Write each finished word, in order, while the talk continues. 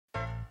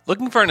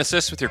Looking for an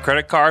assist with your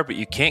credit card, but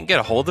you can't get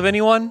a hold of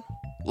anyone?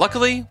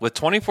 Luckily, with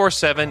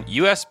 24/7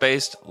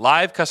 US-based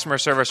live customer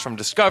service from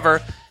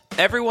Discover,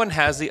 everyone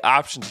has the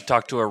option to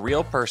talk to a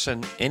real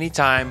person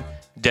anytime,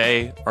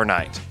 day or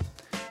night.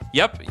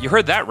 Yep, you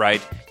heard that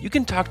right. You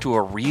can talk to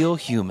a real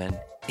human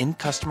in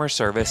customer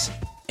service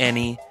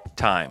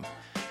anytime.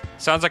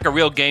 Sounds like a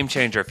real game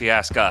changer if you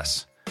ask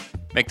us.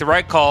 Make the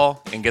right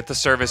call and get the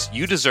service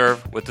you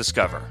deserve with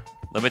Discover.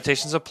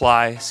 Limitations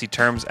apply. See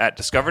terms at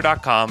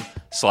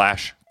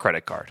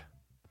discover.com/creditcard.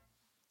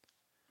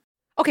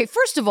 Okay,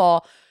 first of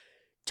all,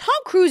 Tom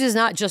Cruise is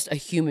not just a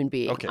human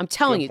being. Okay, I'm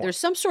telling good you, point. there's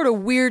some sort of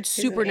weird an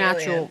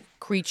supernatural alien.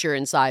 creature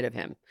inside of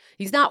him.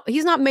 He's not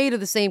made of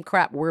the same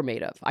crap we're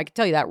made of. I can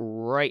tell you that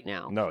right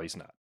now. No, he's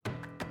not.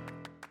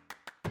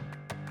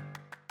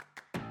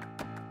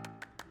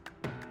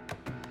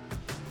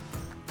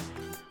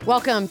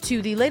 Welcome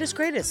to the latest,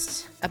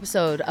 greatest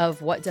episode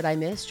of What Did I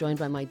Miss? Joined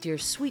by my dear,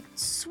 sweet,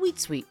 sweet,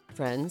 sweet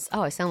friends.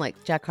 Oh, I sound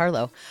like Jack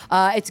Harlow.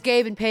 It's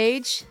Gabe and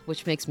Paige,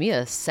 which makes me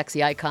a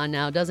sexy icon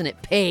now, doesn't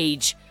it?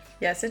 Paige.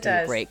 Yes, it Give me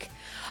a does. break.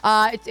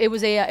 It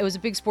was a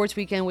big sports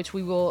weekend, which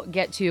we will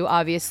get to,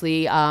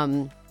 obviously.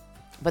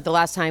 But the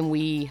last time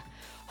we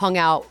hung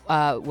out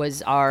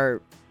was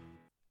our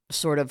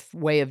sort of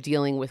way of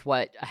dealing with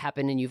what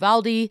happened in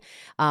Uvalde,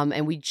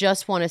 and we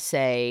just want to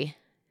say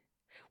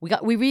we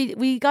got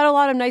a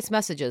lot of nice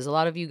messages. A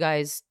lot of you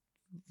guys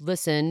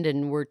listened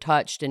and were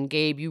touched. And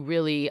Gabe, you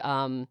really,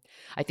 I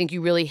think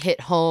you really hit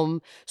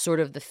home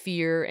sort of the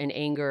fear and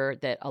anger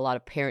that a lot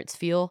of parents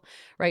feel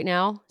right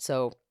now.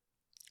 So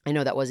I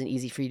know that wasn't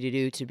easy for you to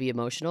do, to be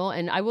emotional.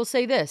 And I will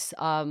say this,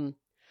 I'm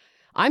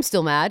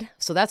still mad.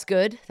 So that's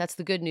good. That's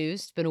the good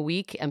news. It's been a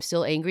week. I'm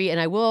still angry. And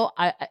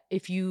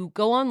if you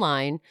go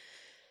online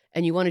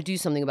and you want to do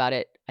something about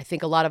it, I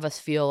think a lot of us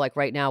feel like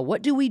right now,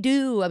 what do we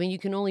do? I mean, you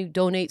can only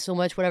donate so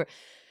much, whatever.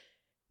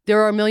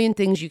 There are a million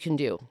things you can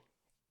do.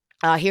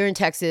 Here in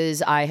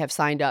Texas, I have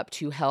signed up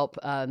to help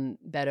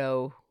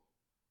Beto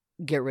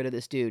get rid of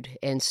this dude.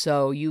 And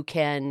so you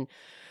can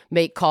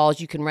make calls,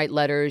 you can write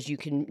letters, you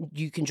can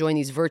join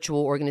these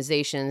virtual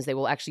organizations. They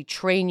will actually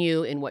train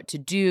you in what to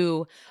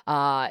do.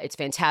 It's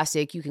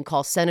fantastic. You can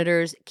call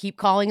senators, keep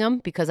calling them,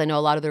 because I know a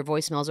lot of their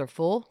voicemails are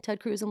full. Ted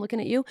Cruz, I'm looking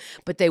at you,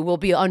 but they will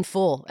be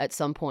unfull at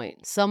some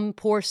point. Some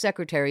poor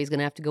secretary is going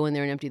to have to go in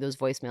there and empty those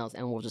voicemails,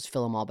 and we'll just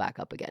fill them all back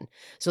up again.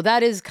 So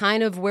that is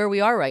kind of where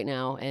we are right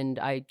now. And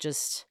I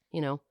just,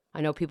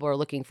 I know people are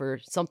looking for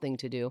something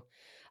to do,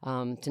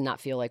 to not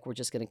feel like we're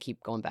just going to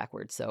keep going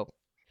backwards. So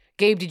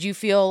Gabe, did you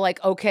feel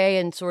like okay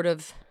and sort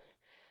of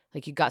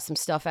like you got some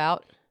stuff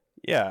out?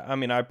 Yeah, I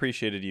mean, I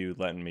appreciated you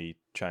letting me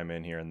chime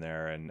in here and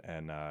there, and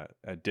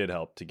it did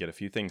help to get a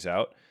few things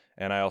out.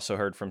 And I also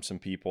heard from some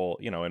people,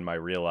 in my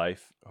real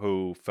life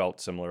who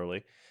felt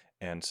similarly,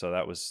 and so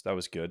that was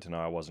good to know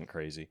I wasn't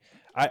crazy.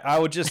 I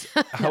would just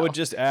I would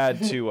just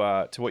add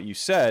to what you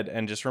said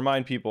and just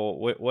remind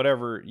people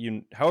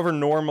however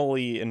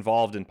normally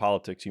involved in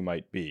politics you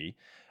might be.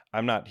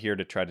 I'm not here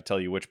to try to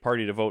tell you which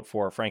party to vote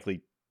for.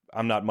 Frankly,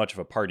 I'm not much of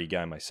a party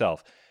guy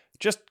myself.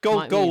 Just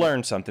go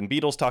learn something.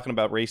 Beatle's talking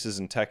about races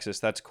in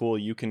Texas. That's cool.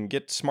 You can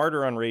get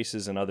smarter on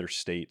races in other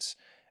states,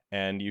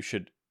 and you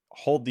should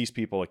hold these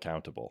people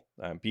accountable.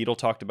 Beetle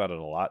talked about it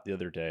a lot the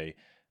other day.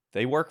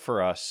 They work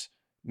for us.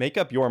 Make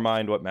up your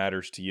mind what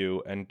matters to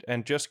you,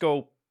 and just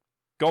go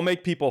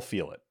make people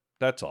feel it.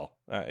 That's all.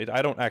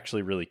 I don't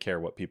actually really care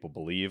what people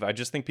believe. I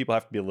just think people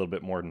have to be a little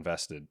bit more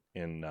invested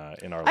in our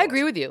lives. I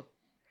agree with you.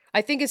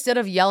 I think instead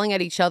of yelling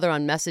at each other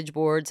on message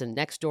boards and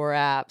Nextdoor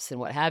apps and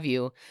what have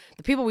you,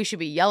 the people we should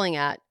be yelling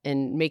at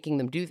and making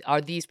them do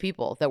are these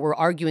people that we're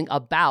arguing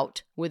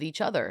about with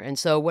each other. And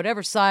so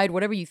whatever side,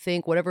 whatever you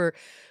think, whatever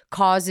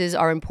causes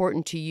are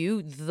important to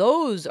you,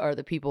 those are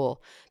the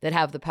people that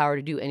have the power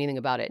to do anything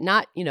about it.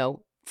 Not,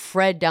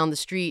 Fred down the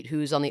street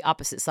who's on the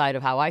opposite side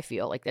of how I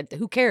feel. Like, that,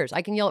 who cares?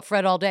 I can yell at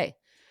Fred all day.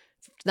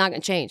 It's not going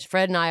to change.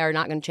 Fred and I are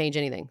not going to change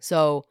anything.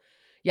 So,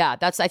 yeah,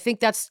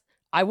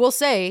 I will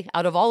say,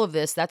 out of all of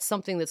this, that's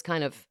something that's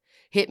kind of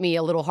hit me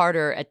a little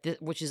harder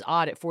which is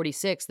odd at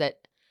 46.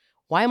 That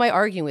why am I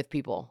arguing with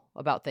people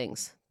about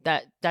things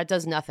that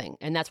does nothing,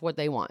 and that's what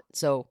they want?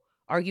 So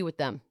argue with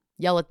them,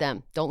 yell at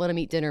them. Don't let them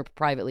eat dinner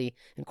privately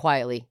and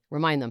quietly.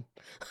 Remind them.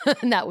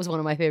 And that was one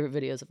of my favorite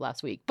videos of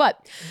last week.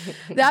 But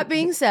that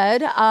being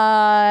said,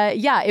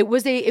 it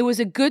was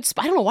a good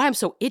spot. I don't know why I'm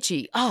so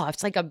itchy. Oh,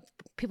 it's like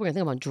people are gonna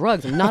think I'm on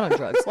drugs. I'm not on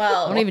drugs.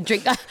 Well, I don't even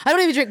drink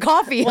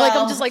coffee. Well, like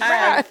I'm just like,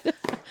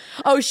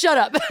 oh, shut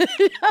up.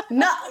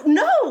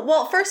 No.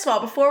 Well, first of all,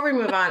 before we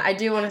move on, I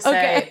do want to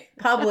say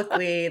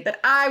publicly that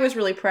I was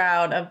really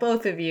proud of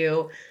both of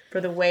you for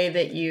the way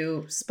that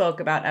you spoke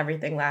about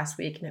everything last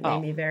week, and it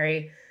made me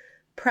very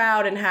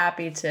proud and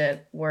happy to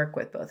work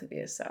with both of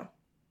you. So,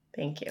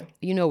 thank you.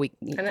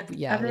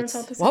 Everyone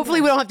felt the same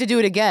hopefully way. we don't have to do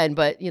it again,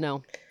 but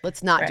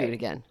let's not do it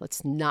again.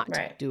 Let's not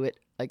do it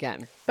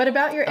again. But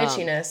about your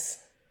itchiness.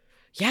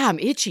 Yeah, I'm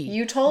itchy.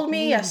 You told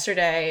me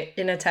yesterday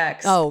in a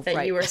text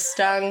that you were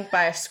stung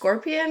by a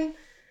scorpion.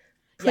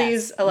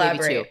 Please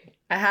elaborate.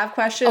 I have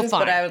questions,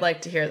 but I would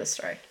like to hear the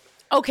story.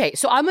 Okay,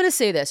 so I'm going to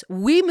say this.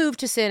 We moved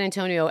to San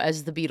Antonio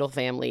as the Beetle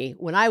family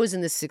when I was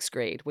in the 6th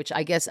grade, which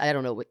I guess, I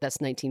don't know, that's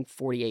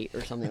 1948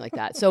 or something like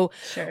that. So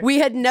Sure. we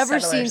had never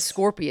seen Settlers.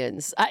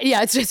 scorpions.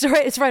 Yeah,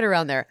 it's right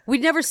around there.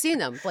 We'd never seen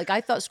them. Like,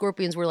 I thought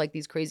scorpions were like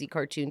these crazy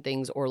cartoon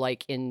things or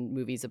like in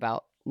movies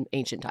about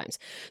ancient times.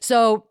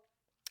 So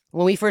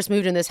when we first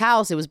moved in this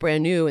house, it was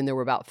brand new and there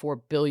were about 4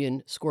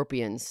 billion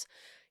scorpions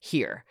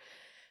here.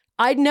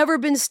 I'd never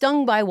been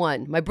stung by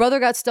one. My brother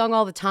got stung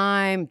all the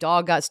time.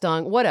 Dog got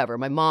stung, whatever.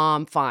 My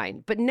mom,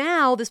 fine. But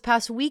now, this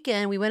past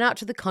weekend, we went out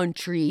to the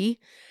country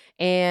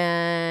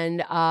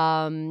and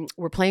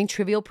we're playing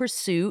Trivial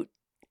Pursuit,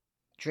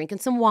 drinking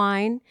some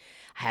wine.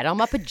 I had on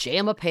my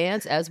pajama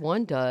pants, as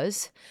one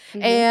does.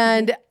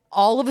 And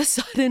all of a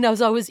sudden,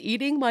 as I was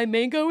eating my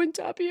mango and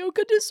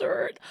tapioca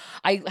dessert,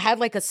 I had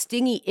like a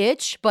stingy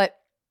itch, but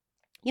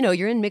you know,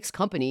 you're in mixed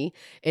company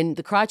and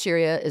the crotch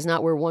area is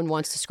not where one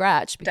wants to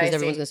scratch because Dicey.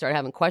 everyone's going to start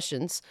having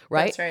questions,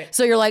 right? That's right.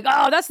 So you're like,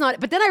 oh, that's not,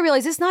 but then I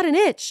realized it's not an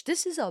itch.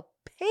 This is a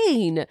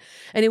pain.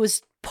 And it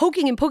was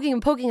poking and poking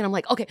and poking. And I'm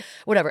like, okay,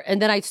 whatever.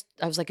 And then I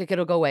was like, okay,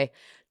 it'll go away.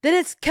 Then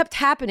it's kept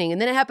happening.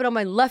 And then it happened on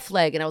my left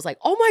leg. And I was like,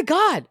 oh my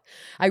God.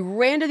 I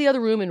ran to the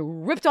other room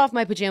and ripped off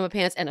my pajama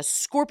pants and a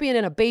scorpion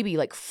and a baby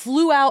like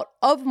flew out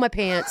of my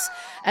pants.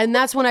 And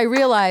that's when I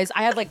realized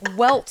I had like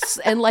welts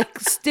and like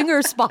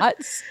stinger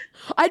spots.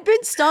 I'd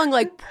been stung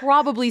like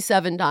probably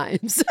 7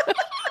 times.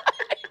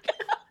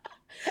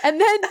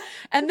 And then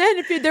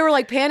if they were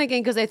like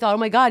panicking because they thought, oh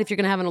my God, if you're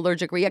going to have an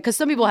allergic reaction, because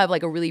some people have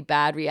like a really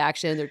bad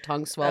reaction, their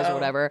tongue swells or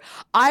whatever.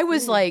 I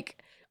was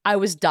like, I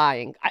was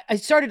dying. I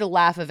started to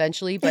laugh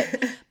eventually, but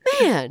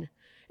man,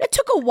 it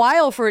took a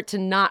while for it to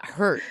not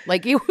hurt.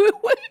 Like it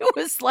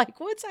was like,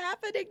 what's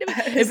happening to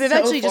me? It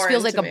eventually just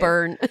feels like a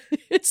burn.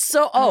 It's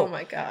so, Oh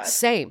my God.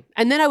 same.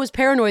 And then I was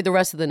paranoid the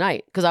rest of the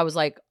night because I was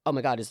like, oh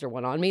my God, is there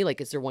one on me? Like,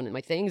 is there one in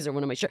my thing? Is there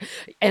one in my shirt?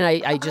 And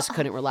I just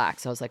couldn't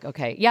relax. I was like,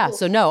 okay, yeah.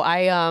 So no,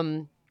 I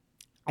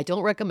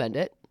don't recommend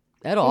it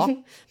at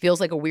all. Feels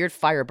like a weird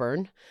fire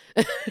burn.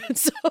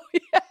 So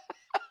yeah.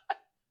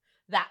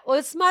 That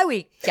was my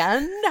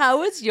weekend.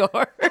 How was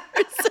yours?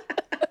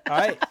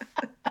 I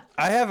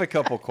have a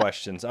couple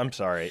questions. I'm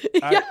sorry.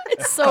 Yeah,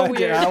 it's so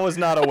weird. I was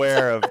not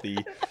aware of the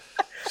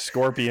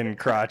scorpion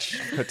crotch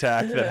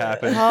attack that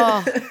happened.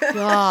 Oh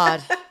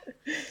God.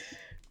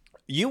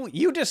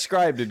 You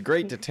described in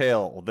great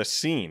detail the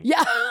scene.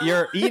 Yeah.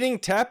 You're eating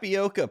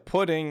tapioca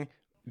pudding,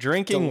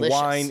 drinking Delicious.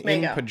 wine in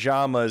Mango.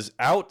 pajamas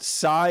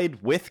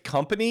outside with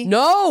company?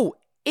 No,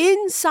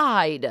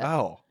 inside.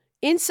 Oh.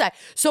 Inside.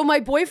 So my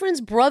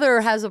boyfriend's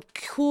brother has a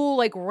cool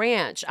like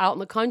ranch out in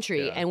the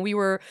country, Yeah. and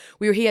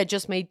he had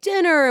just made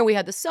dinner, and we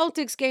had the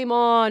Celtics game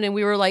on, and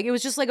we were like, it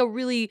was just like a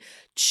really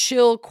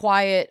chill,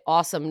 quiet,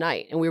 awesome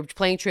night, and we were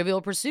playing Trivial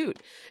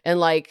Pursuit, and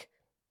like.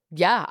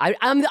 Yeah,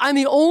 I'm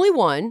the only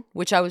one,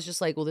 which I was just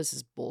like, well, this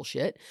is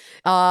bullshit.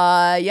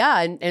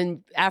 Yeah,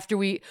 and after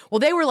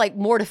they were like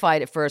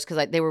mortified at first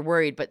because they were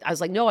worried, but I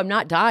was like, no, I'm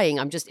not dying.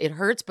 It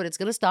hurts, but it's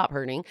gonna stop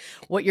hurting.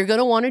 What you're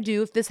gonna want to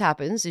do if this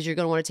happens is you're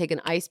gonna want to take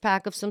an ice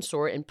pack of some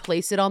sort and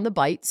place it on the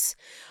bites,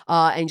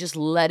 and just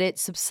let it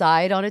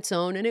subside on its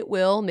own, and it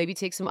will. Maybe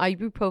take some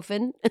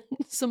ibuprofen, and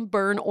some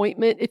burn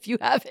ointment if you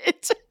have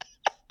it.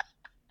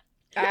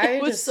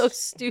 It was so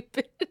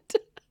stupid.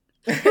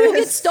 Who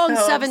gets stung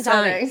so 7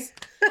 upsetting. times?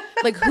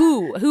 Like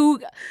who?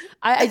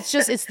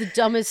 It's the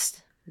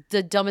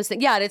dumbest thing.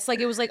 Yeah, it's like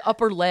it was like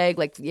upper leg.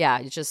 Like yeah,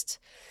 it's just.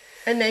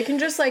 And they can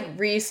just like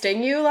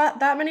re-sting you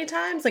that many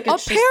times. Like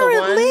it's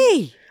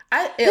Apparently, just the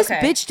one. this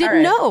bitch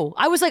didn't know.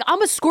 I was like,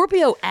 I'm a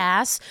Scorpio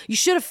ass. You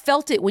should have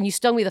felt it when you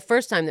stung me the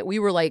first time. That we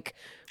were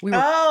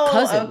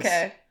cousins.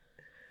 Okay.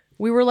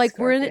 We were like,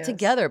 we're in it Scorpios.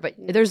 together. But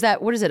there's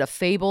that, what is it, a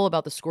fable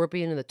about the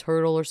scorpion and the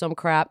turtle or some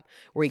crap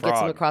where he gets him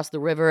Frog. across the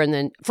river and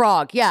then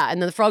frog. Yeah.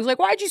 And then the frog's like,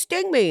 why'd you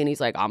sting me? And he's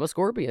like, I'm a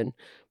scorpion.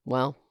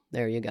 Well,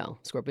 there you go.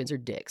 Scorpions are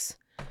dicks.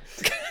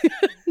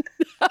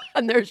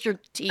 And there's your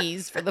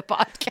tease for the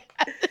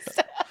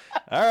podcast.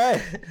 All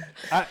right.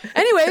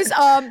 Anyways,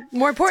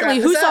 more importantly,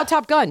 Let's who wrap this saw up.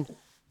 Top Gun?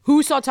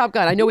 Who saw Top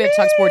Gun? I know we have to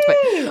talk sports, but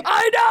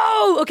I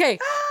know. Okay.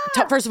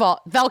 First of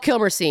all, Val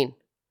Kilmer scene.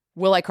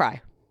 Will I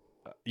cry?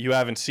 You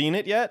haven't seen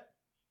it yet?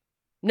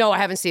 No, I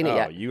haven't seen it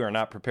yet. You are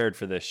not prepared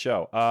for this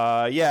show.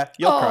 Yeah,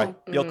 you'll cry.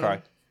 You'll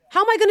cry. How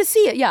am I going to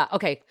see it? Yeah,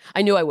 okay.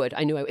 I knew I would.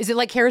 Is it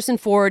like Harrison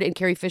Ford and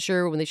Carrie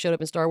Fisher when they showed up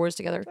in Star Wars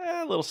together?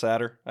 A little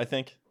sadder, I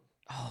think.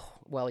 Oh,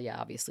 well, yeah,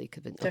 obviously.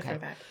 Okay.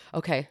 Different back.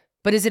 Okay.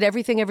 But is it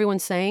everything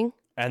everyone's saying?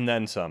 And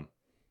then some.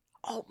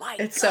 Oh, my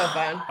It's so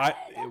fun.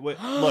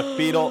 Look,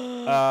 Beetle.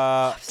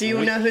 Do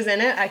you know who's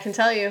in it? I can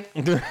tell you.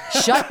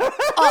 Shut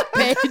up,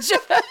 Paige.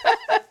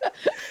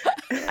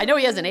 I know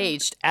he hasn't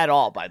aged at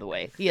all, by the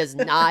way. He has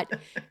not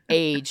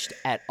aged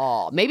at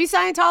all. Maybe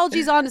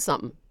Scientology's onto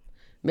something.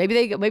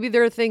 Maybe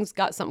their things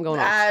got something going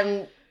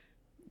on.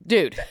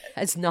 Dude,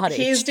 that's not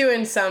aged. He's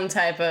doing some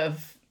type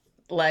of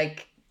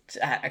like.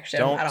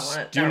 Actually, I don't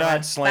want to. Do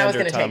not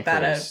slander Tom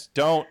Cruise.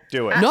 Don't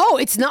do it. No,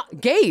 it's not,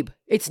 Gabe.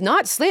 It's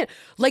not slander.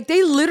 Like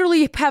they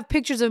literally have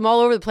pictures of him all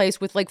over the place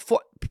with like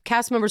 4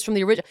 cast members from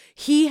the original.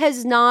 He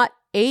has not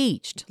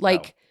aged.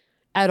 Like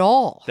at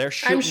all. They're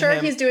shooting I'm sure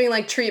him. he's doing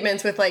like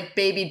treatments with like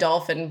baby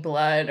dolphin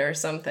blood or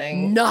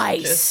something.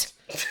 Nice.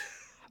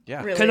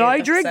 Yeah. Really Can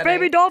I drink upsetting.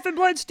 baby dolphin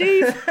blood,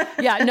 Steve?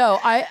 Yeah, no,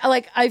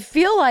 I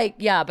feel like,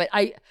 yeah, but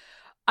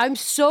I'm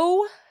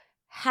so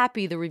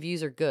happy the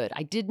reviews are good.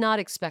 I did not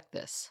expect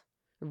this.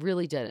 I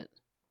really didn't.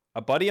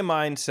 A buddy of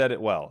mine said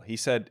it well. He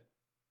said,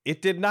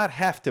 it did not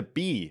have to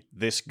be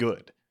this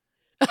good.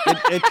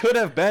 It could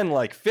have been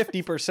like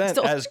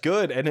 50% as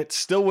good, and it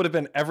still would have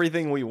been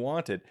everything we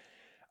wanted.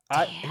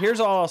 Here's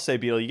all I'll say,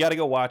 Beal. You got to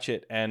go watch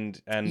it,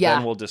 and then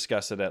we'll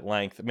discuss it at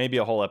length. Maybe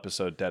a whole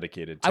episode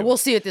dedicated to it. I will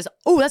see it this.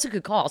 Oh, that's a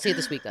good call. I'll see it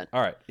this week then.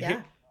 All right.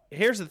 Yeah.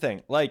 Here's the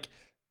thing. Like,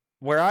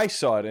 where I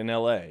saw it in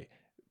L.A.,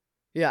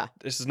 Yeah.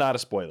 this is not a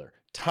spoiler.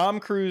 Tom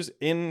Cruise,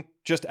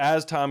 just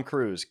as Tom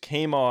Cruise,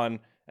 came on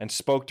and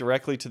spoke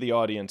directly to the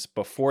audience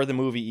before the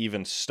movie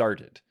even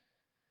started.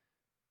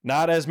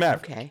 Not as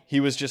Maverick. Okay. He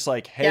was just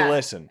like, hey,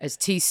 listen. As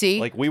TC?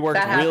 Like, we worked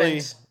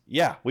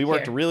we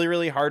worked Here. really,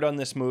 really hard on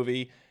this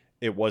movie.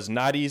 It was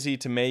not easy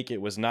to make.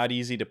 It was not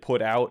easy to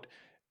put out.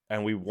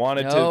 And we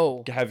wanted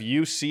to have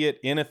you see it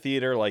in a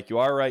theater like you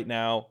are right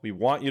now. We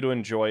want you to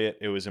enjoy it.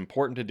 It was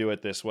important to do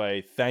it this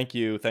way. Thank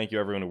you. Thank you,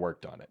 everyone who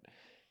worked on it.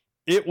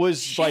 It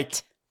was like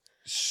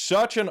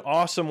such an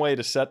awesome way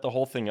to set the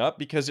whole thing up,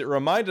 because it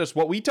reminded us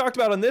what we talked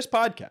about on this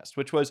podcast,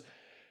 which was,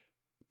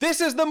 this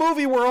is the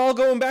movie we're all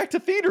going back to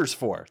theaters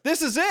for.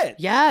 This is it.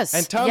 Yes.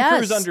 And Tom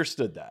Cruise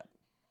understood that.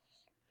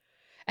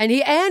 And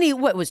he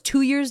what was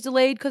 2 years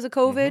delayed because of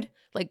COVID?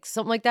 Like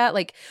something like that.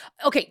 Like,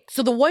 okay,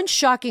 so the one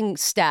shocking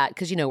stat,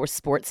 because we're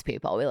sports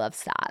people, we love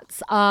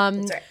stats.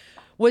 That's right.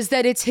 Was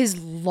that it's his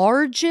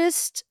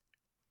largest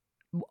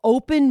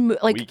open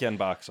weekend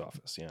box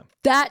office. Yeah,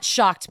 that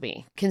shocked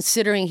me,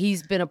 considering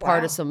he's been a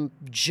part of some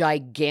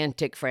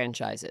gigantic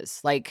franchises.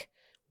 Like,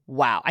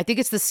 wow, I think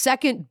it's the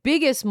second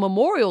biggest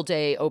Memorial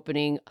Day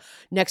opening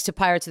next to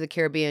Pirates of the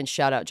Caribbean.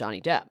 Shout out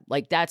Johnny Depp.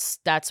 Like that's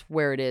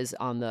where it is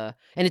on the,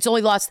 and it's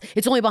only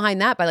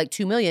behind that by like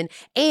 2 million,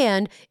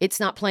 and it's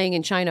not playing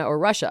in China or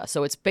Russia,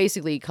 so it's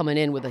basically coming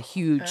in with a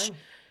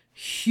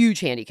huge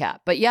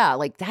handicap. But yeah,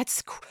 like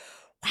that's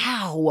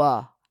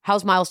wow.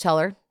 How's Miles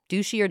Teller?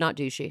 Douchey or not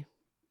douchey?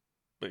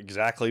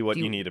 Exactly what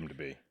you need him to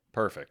be.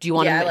 Perfect. Do you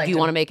want to? Do you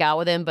want to make out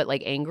with him, but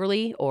like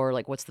angrily, or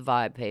like what's the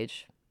vibe,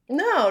 Paige?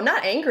 No,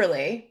 not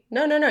angrily.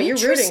 No. You're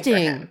rooting for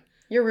him.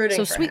 You're rooting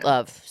for him. So sweet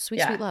love.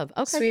 Sweet love.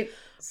 Okay.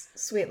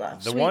 Sweet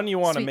love. The one you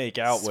want to make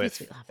out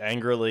with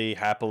angrily,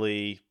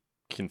 happily,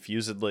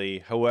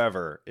 confusedly,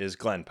 whoever, is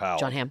Glenn Powell.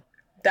 John Hamm.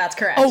 That's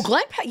correct. Oh,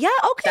 Glenn Powell. Yeah,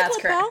 okay. That's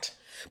Glenn correct.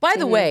 Powell. By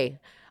the way,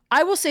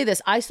 I will say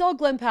this. I saw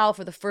Glenn Powell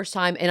for the first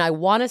time, and I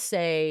want to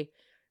say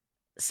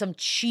some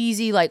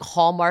cheesy, like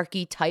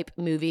Hallmarky type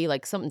movie,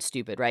 like something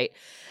stupid, right?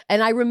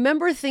 And I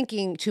remember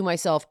thinking to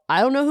myself,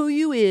 I don't know who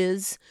you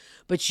is,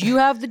 but you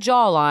have the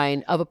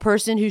jawline of a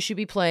person who should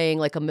be playing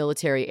like a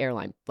military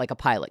airline, like a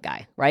pilot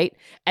guy, right?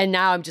 And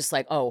now I'm just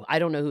like, oh, I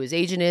don't know who his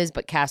agent is,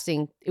 but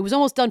casting, it was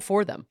almost done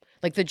for them.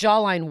 Like the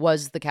jawline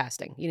was the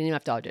casting. You didn't even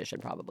have to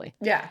audition, probably.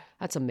 Yeah.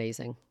 That's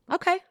amazing.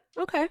 Okay.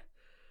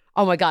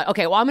 Oh my God.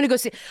 Okay. Well, I'm going to go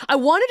see. I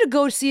wanted to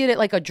go see it at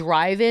like a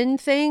drive-in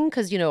thing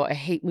because, I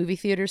hate movie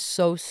theaters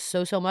so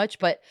much.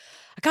 But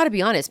I got to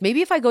be honest.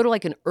 Maybe if I go to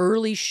like an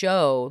early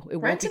show, it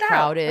won't be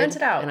crowded. Rent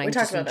it out. And I we can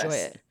talked just about enjoy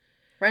this. it.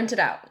 Rent it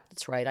out.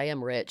 That's right. I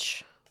am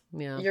rich.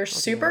 Yeah. You're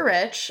super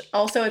rich.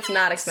 Also, it's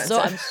not expensive.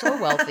 So I'm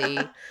so wealthy.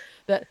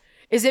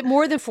 Is it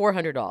more than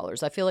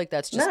 $400? I feel like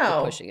that's just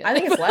pushing it. I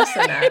think it's less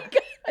than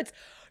that.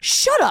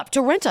 Shut up.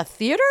 To rent a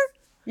theater?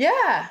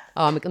 Yeah.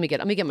 Oh, let me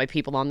get my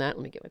people on that.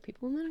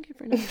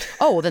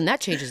 Oh, well, then that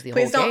changes the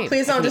whole game.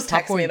 Please don't just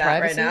text me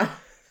that right now.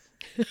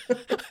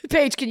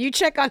 Paige, can you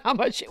check on how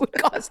much it would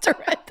cost to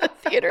rent the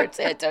theater in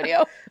San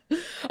Antonio?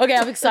 Okay,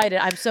 I'm excited.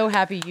 I'm so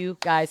happy you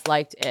guys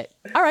liked it.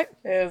 All right.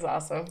 It was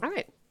awesome. All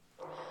right.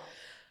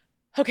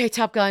 Okay,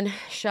 Top Gun,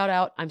 shout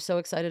out. I'm so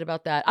excited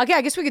about that. Okay,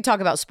 I guess we could talk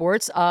about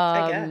sports.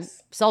 I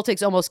guess.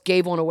 Celtics almost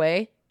gave one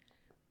away.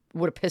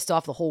 Would have pissed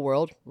off the whole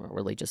world. Well,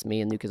 really just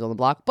me and Nuke is on the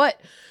block.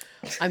 But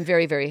I'm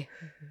very, very,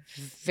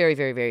 very,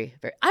 very, very,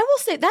 very. I will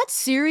say that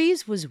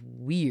series was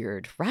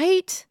weird,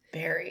 right?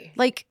 Very.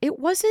 Like it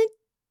wasn't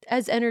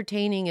as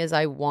entertaining as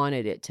I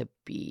wanted it to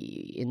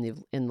be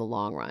in the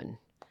long run.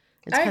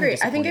 I agree.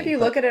 I think if you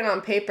look at it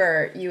on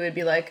paper, you would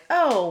be like,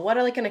 "Oh, what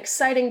an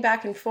exciting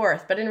back and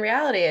forth." But in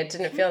reality, it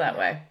didn't feel that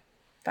way.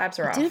 Vibes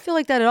were off. It didn't feel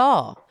like that at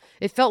all.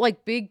 It felt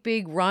like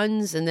big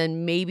runs, and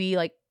then maybe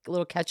like a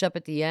little catch up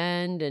at the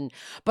end.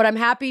 But I'm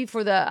happy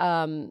for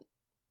the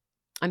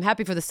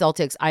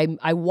Celtics.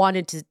 I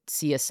wanted to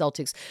see a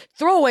Celtics.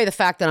 Throw away the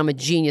fact that I'm a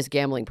genius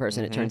gambling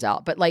person. It turns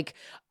out, but like.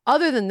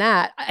 Other than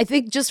that, I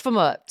think just from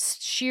a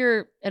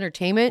sheer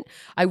entertainment,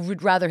 I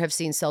would rather have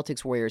seen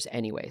Celtics Warriors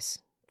anyways.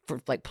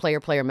 For like player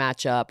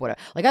matchup, whatever.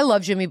 Like I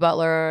love Jimmy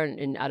Butler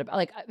and out of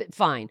like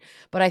fine,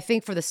 but I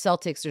think for the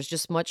Celtics, there's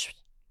just much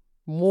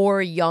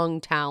more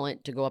young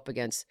talent to go up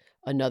against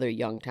another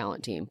young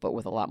talent team, but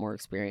with a lot more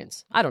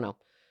experience. I don't know.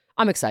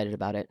 I'm excited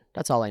about it.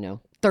 That's all I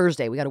know.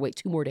 Thursday, we got to wait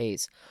 2 more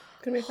days.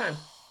 It's gonna be fun.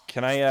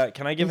 Can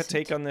I give a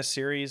take on this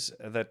series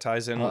that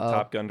ties in with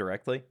Top Gun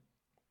directly?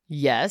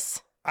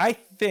 Yes. I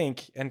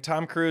think, and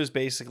Tom Cruise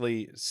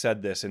basically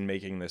said this in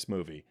making this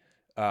movie,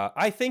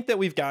 I think that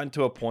we've gotten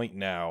to a point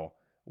now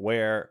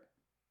where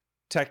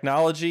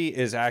technology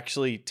is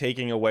actually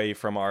taking away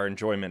from our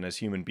enjoyment as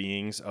human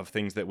beings of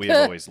things that we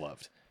have always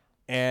loved.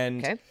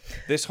 And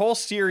this whole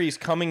series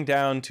coming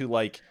down to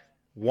like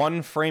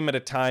one frame at a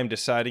time,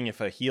 deciding if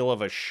a heel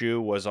of a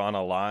shoe was on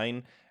a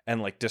line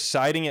and like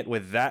deciding it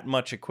with that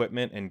much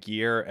equipment and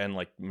gear and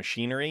like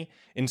machinery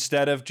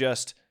instead of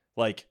just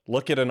like,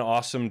 look at an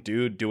awesome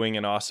dude doing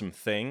an awesome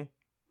thing.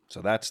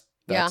 So that's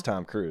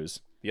Tom Cruise.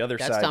 The other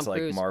side's Tom like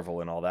Cruise.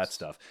 Marvel and all that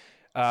stuff.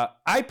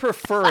 I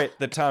prefer it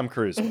the Tom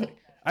Cruise way.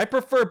 I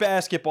prefer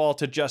basketball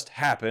to just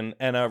happen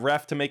and a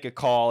ref to make a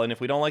call. And if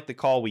we don't like the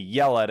call, we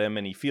yell at him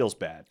and he feels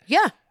bad.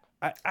 Yeah.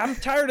 I'm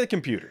tired of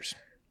computers.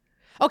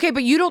 Okay,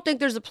 but you don't think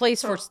there's a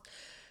place for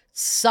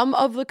some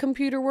of the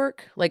computer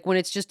work? Like when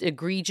it's just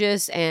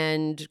egregious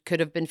and could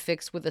have been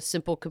fixed with a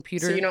simple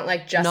computer? So you don't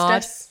like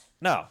justice?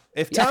 No.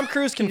 If Tom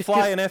Cruise can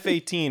fly an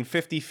F-18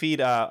 50 feet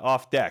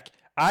off deck,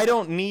 I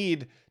don't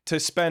need to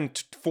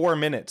spend 4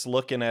 minutes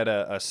looking at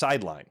a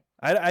sideline.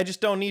 I just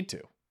don't need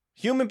to.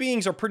 Human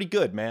beings are pretty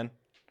good, man.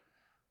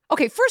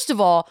 Okay, first of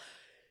all,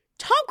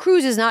 Tom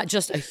Cruise is not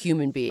just a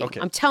human being.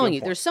 Okay, I'm telling good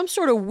you, point. there's some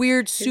sort of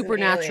weird an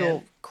supernatural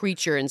alien.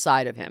 creature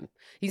inside of him.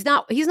 He's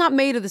not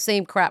made of the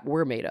same crap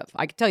we're made of.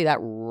 I can tell you that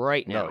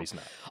right now. No, he's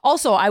not.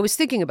 Also, I was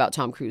thinking about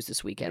Tom Cruise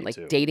this weekend, Me like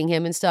too. dating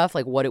him and stuff,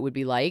 like what it would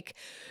be like.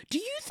 Do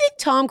you think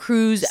Tom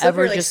Cruise Slippery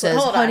ever just slope.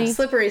 says, Hold honey? on,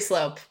 slippery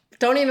slope.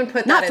 Don't even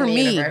put Not that for in the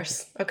me.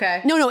 universe.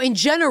 Okay. No, in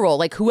general,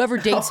 like whoever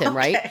dates him,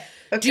 right?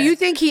 Okay. Do you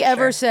think he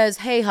ever Sure. says,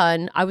 hey,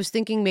 hun, I was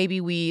thinking maybe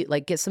we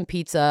like get some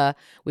pizza,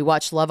 we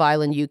watch Love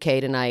Island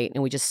UK tonight,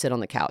 and we just sit on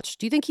the couch?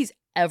 Do you think he's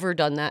ever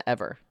done that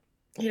ever?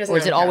 He doesn't Or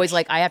is have it a always couch.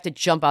 like I have to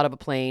jump out of a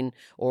plane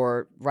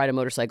or ride a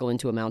motorcycle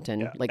into a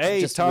mountain? Yeah. Like A,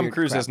 just Tom weird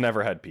Cruise crap. has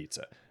never had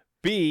pizza.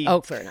 B, Oh,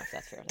 fair enough.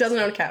 That's fair enough. Doesn't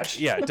own a couch.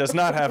 yeah, does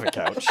not have a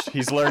couch.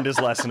 He's learned his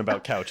lesson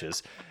about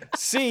couches.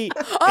 C,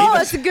 Oh,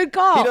 that's a good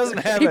call. He doesn't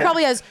have He it.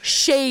 probably has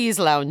chaise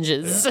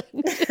lounges.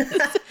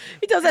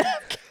 He doesn't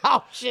have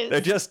couches. They're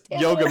just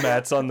yoga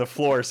mats on the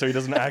floor so he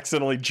doesn't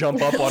accidentally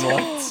jump up on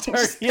one and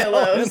start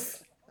yelling.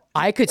 Pillows.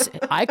 I could.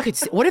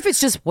 What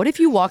if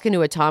you walk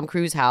into a Tom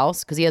Cruise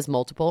house because he has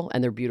multiple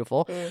and they're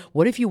beautiful?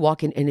 What if you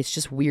walk in and it's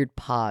just weird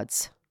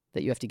pods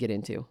that you have to get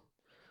into?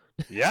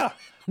 Yeah.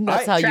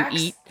 That's how Tracks.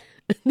 you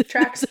eat.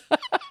 Tracks.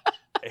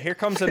 Here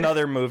comes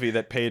another movie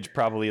that Paige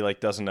probably like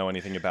doesn't know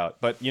anything about.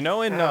 But you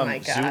know in Oh my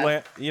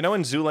God.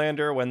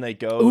 Zoolander when they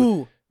go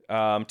Ooh.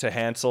 to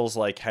Hansel's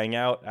like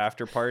hangout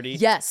after party?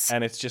 Yes.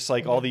 And it's just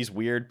like all these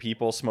weird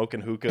people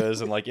smoking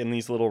hookahs and like in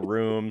these little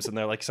rooms and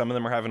they're like some of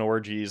them are having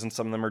orgies and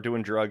some of them are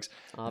doing drugs.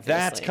 That's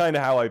Obviously. kind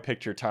of how I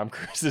picture Tom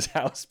Cruise's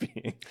house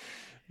being.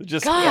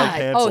 Just God.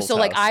 like Hansel's So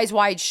like house. eyes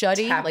wide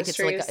shutty, like it's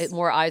like Tapestries.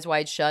 more eyes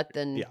wide shut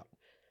than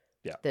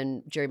Yeah.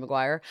 than Jerry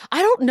Maguire.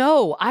 I don't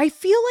know. I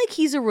feel like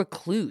he's a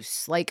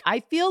recluse. Like I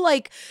feel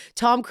like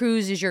Tom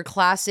Cruise is your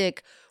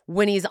classic.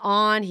 When he's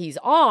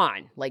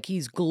on, like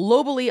he's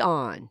globally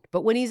on.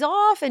 But when he's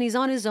off and he's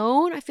on his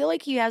own, I feel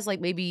like he has like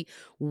maybe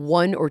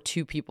one or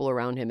two people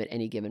around him at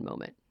any given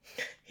moment.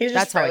 He's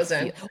That's just how I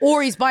frozen. feel.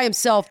 Or he's by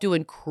himself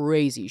doing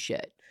crazy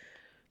shit.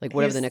 Like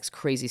whatever He's- the next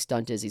crazy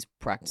stunt is he's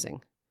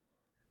practicing.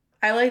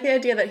 I like the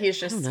idea that he's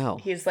just know.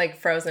 he's like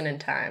frozen in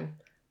time.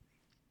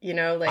 You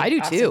know, like I do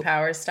Austin too.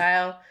 Powers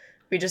style.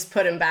 We just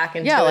put him back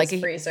into Yeah, like his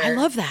he- freezer. I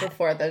love that.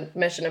 Before the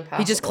Mission Impossible.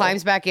 He just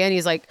climbs back in.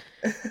 He's like,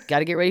 got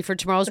to get ready for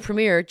tomorrow's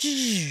premiere.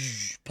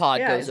 Pod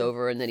Yeah, goes he's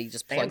over and then he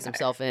just plugs vampire.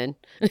 himself in.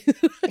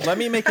 Let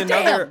me make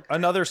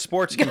another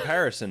sports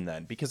comparison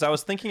then, because I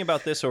was thinking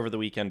about this over the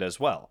weekend as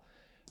well.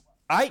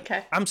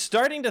 Okay. I'm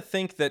starting to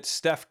think that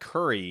Steph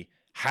Curry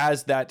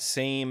has that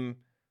same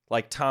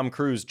like Tom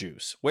Cruise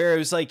juice, where it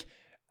was like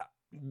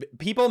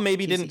people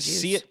maybe Juicy didn't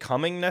see juice. it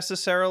coming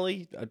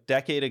necessarily a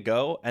decade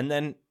ago, and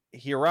then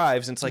he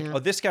arrives and it's like, Yeah. oh,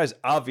 this guy's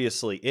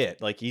obviously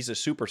it. Like he's a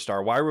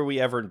superstar. Why were we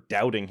ever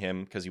doubting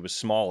him because he was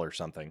small or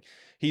something?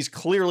 He's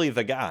clearly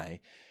the guy.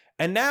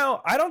 And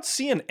now I don't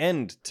see an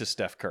end to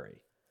Steph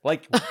Curry.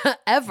 Like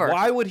Ever.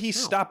 why would he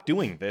stop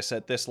doing this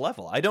at this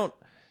level? I don't,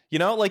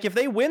 like if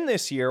they win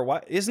this year,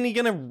 why isn't he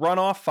going to run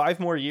off 5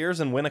 more years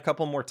and win a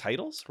couple more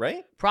titles,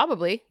 right?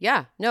 Probably.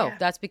 Yeah. No, Yeah.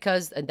 that's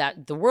because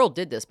that the world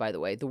did this, by the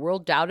way. The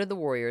world doubted the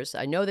Warriors.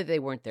 I know that they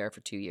weren't there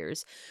for 2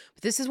 years.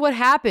 But this is what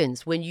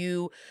happens when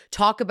you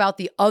talk about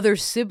the other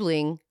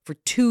sibling for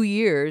 2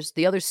 years,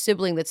 the other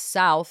sibling that's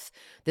south,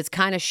 that's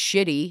kind of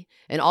shitty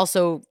and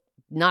also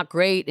not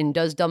great and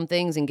does dumb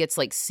things and gets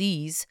like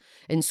C's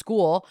in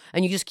school.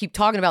 And you just keep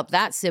talking about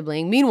that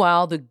sibling.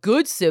 Meanwhile, the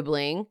good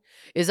sibling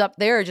is up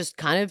there just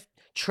kind of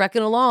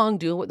trekking along,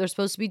 doing what they're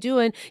supposed to be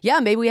doing. Yeah,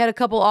 maybe we had a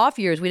couple off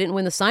years. We didn't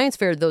win the science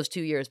fair those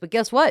 2 years. But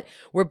guess what?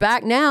 We're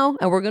back now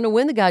and we're going to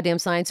win the goddamn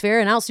science fair.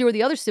 And I don't see where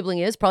the other sibling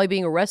is, probably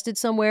being arrested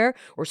somewhere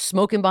or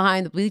smoking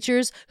behind the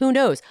bleachers. Who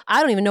knows?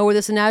 I don't even know where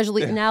this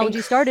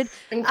analogy started.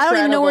 I don't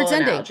even know where it's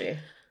ending. Analogy.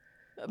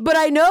 But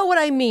I know what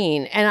I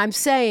mean. And I'm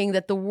saying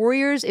that the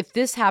Warriors, if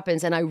this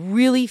happens, and I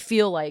really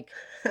feel like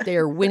they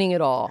are winning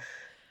it all,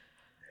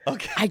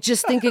 Okay. I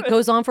just think it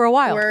goes on for a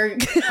while. We're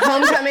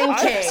homecoming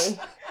king.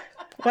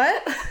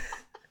 What?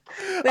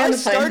 I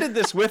started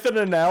this with an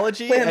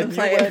analogy, and you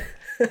went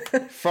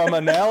from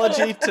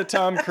analogy to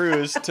Tom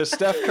Cruise to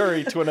Steph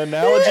Curry to an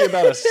analogy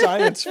about a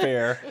science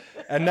fair.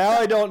 And now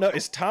I don't know.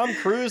 Is Tom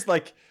Cruise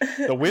like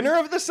the winner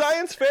of the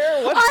science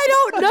fair? What?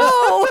 I don't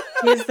know.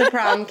 He's the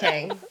prom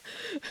king.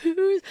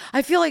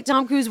 I feel like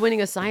Tom Cruise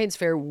winning a science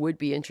fair would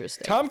be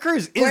interesting. Tom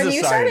Cruise is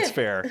a science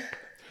fair.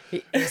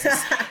 He is a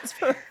science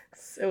fair.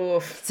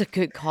 Oof. It's a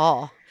good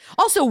call.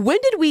 Also, when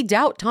did we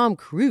doubt Tom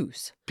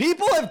Cruise?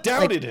 People have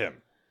doubted him.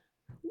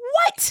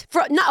 What?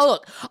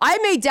 Look, I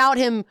may doubt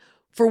him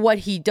for what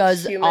he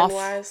does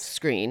Human-wise. off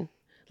screen.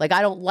 Like,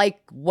 I don't like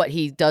what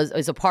he does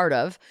as a part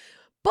of,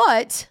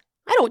 but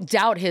I don't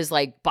doubt his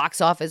like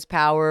box office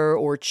power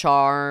or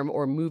charm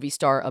or movie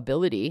star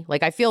ability.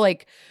 Like, I feel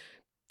like,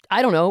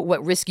 I don't know,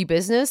 what Risky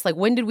Business? Like,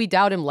 when did we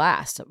doubt him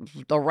last?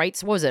 The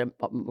Rights, what was it?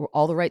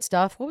 All the Right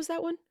Stuff? What was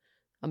that one?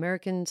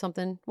 American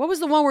something? What was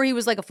the one where he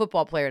was like a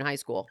football player in high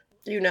school?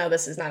 You know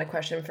this is not a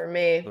question for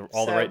me.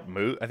 All the right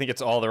move. I think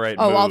it's all the right.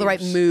 Oh, moves. All the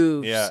Right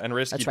Moves. Yeah, and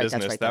Risky That's right,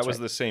 Business. that's right, that that's was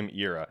right. the same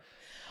era.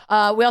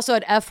 We also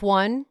had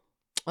F1.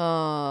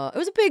 It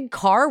was a big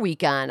car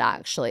weekend,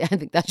 actually. I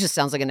think that just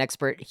sounds like an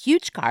expert.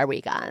 Huge car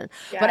weekend.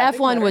 Yeah, but big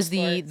F1 was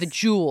the motorsports.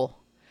 jewel.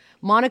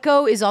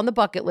 Monaco is on the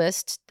bucket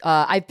list.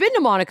 I've been to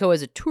Monaco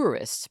as a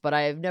tourist, but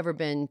I have never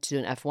been to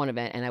an F1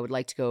 event, and I would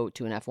like to go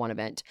to an F1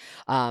 event.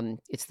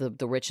 It's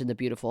the rich and the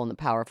beautiful and the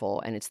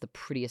powerful, and it's the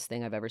prettiest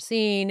thing I've ever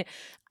seen.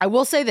 I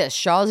will say this,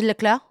 Charles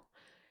Leclerc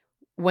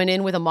went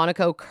in with a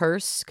Monaco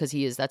curse because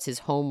that's his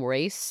home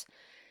race.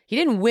 He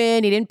didn't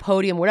win, he didn't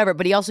podium, whatever,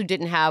 but he also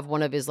didn't have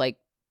one of his like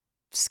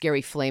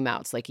scary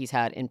flameouts like he's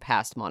had in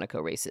past Monaco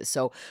races.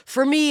 So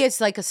for me,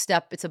 it's like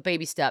it's a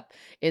baby step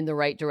in the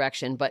right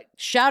direction. But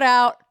shout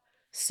out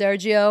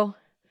Sergio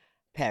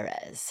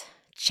Perez,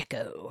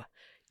 Checo,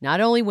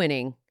 not only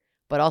winning,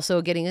 but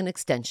also getting an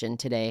extension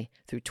today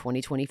through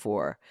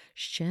 2024.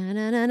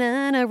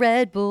 Sha-na-na-na-na,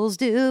 Red Bull's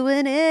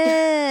doing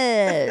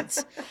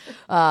it.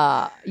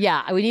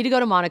 Yeah, we need to go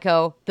to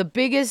Monaco. The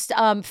biggest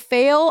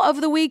fail of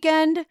the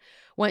weekend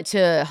went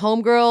to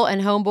Homegirl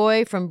and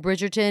Homeboy from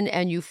Bridgerton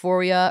and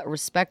Euphoria,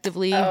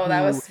 respectively. Oh, that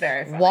who was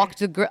very funny. Walked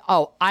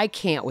the I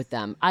can't with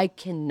them. I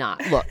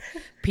cannot. Look,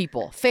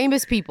 people,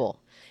 famous people,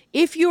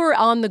 if you're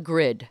on the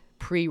grid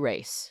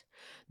pre-race,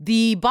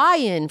 the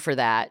buy-in for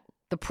that,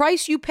 the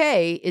price you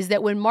pay is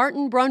that when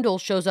Martin Brundle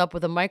shows up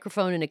with a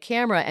microphone and a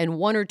camera and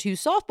one or two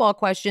softball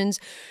questions,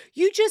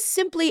 you just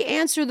simply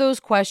answer those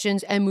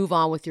questions and move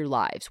on with your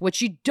lives. What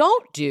you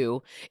don't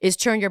do is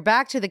turn your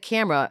back to the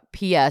camera.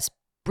 P.S.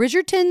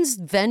 Bridgerton's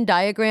Venn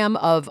diagram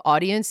of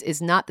audience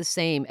is not the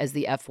same as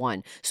the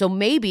F1. So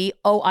maybe,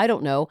 I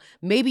don't know,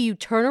 maybe you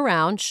turn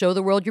around, show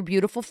the world your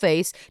beautiful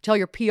face, tell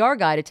your PR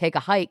guy to take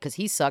a hike because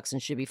he sucks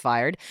and should be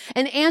fired,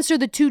 and answer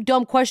the two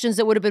dumb questions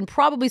that would have been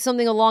probably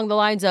something along the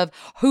lines of,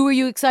 who are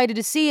you excited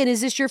to see and is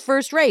this your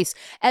first race?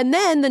 And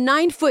then the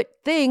 9-foot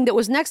thing that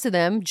was next to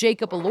them,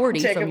 Jacob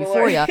Elordi from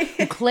Euphoria,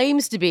 who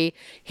claims to be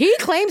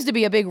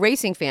a big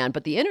racing fan,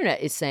 but the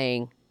internet is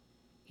saying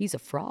he's a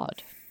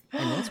fraud.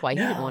 And that's why he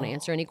didn't want to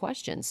answer any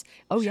questions.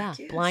 Oh, yeah.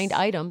 Blind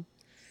item.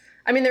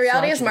 I mean, the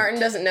reality is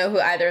Martin doesn't know who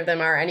either of them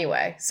are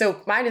anyway.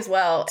 So might as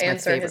well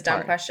answer his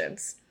dumb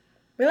questions.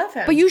 We love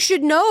him. But you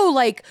should know,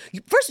 like,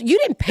 first, you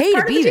didn't pay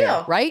to be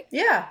there, right?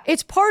 Yeah.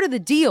 It's part of the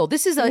deal.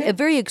 This is a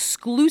very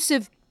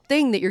exclusive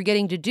thing that you're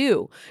getting to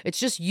do. It's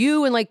just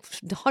you and like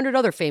 100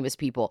 other famous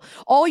people.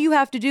 All you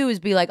have to do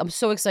is be like, I'm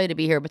so excited to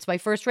be here, but it's my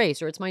first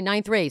race or it's my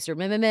 9th race or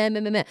meh, meh, meh,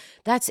 meh, meh, meh.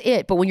 That's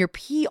it. But when your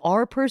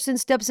PR person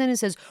steps in and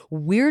says,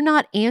 we're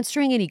not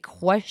answering any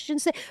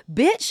questions,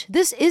 bitch,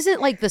 this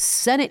isn't like the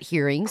Senate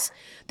hearings.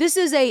 This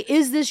is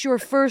is this your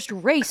first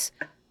race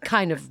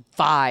kind of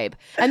vibe.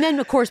 And then,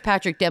 of course,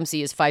 Patrick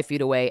Dempsey is 5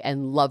 feet away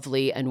and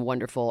lovely and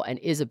wonderful and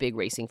is a big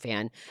racing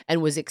fan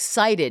and was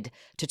excited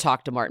to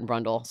talk to Martin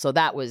Brundle. So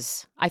that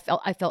was, I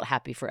felt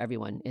happy for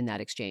everyone in that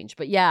exchange.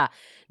 But yeah,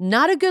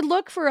 not a good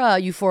look for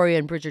Euphoria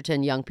and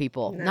Bridgerton young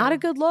people. No. Not a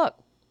good look.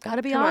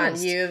 Gotta be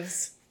honest. Come on,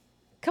 youths.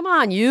 Come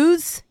on,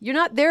 youths. You're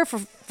not there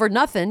for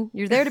nothing.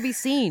 You're there to be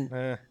seen.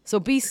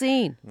 So be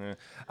seen.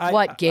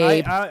 What,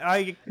 Gabe?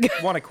 I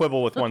want to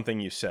quibble with one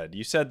thing you said.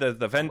 You said that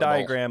the Venn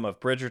diagram of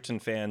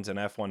Bridgerton fans and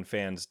F1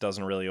 fans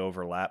doesn't really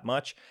overlap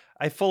much.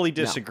 I fully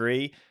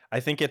disagree. No. I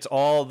think it's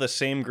all the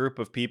same group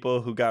of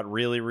people who got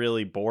really,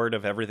 really bored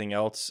of everything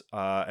else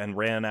and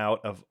ran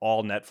out of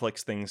all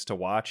Netflix things to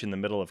watch in the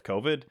middle of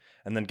COVID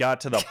and then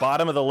got to the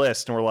bottom of the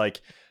list and were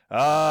like,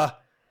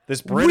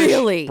 this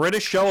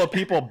British show of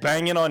people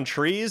banging on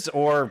trees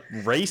or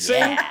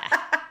racing?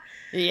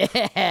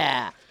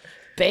 Yeah.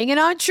 Banging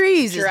on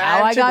trees is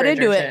how I got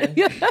into it.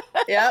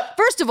 Yep.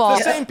 First of all,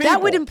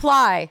 that would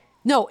imply...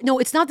 No,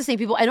 it's not the same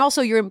people. And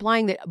also you're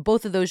implying that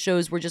both of those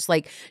shows were just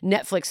like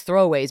Netflix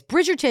throwaways.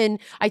 Bridgerton,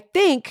 I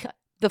think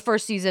the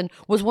first season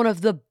was one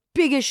of the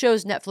biggest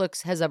shows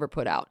Netflix has ever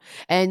put out.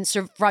 And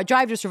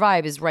Drive to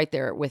Survive is right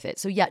there with it.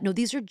 So yeah, no,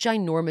 these are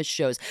ginormous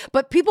shows.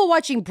 But people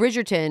watching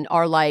Bridgerton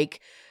are like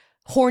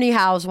horny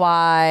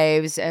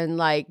housewives and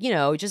like,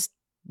 just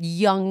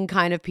young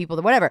kind of people,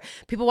 whatever.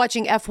 People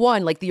watching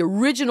F1, like the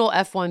original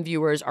F1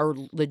 viewers are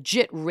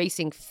legit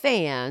racing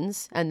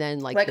fans, and then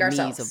like the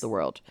ourselves. me's of the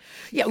world.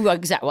 Yeah, well,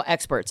 exactly. Well,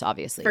 experts,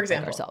 obviously, For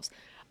example. like ourselves.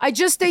 I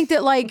just think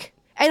that like,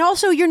 and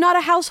also you're not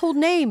a household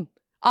name,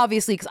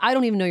 obviously, because I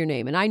don't even know your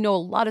name, and I know a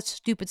lot of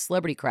stupid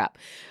celebrity crap.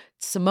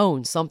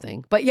 Simone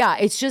something. But yeah,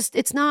 it's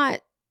not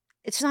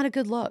a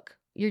good look.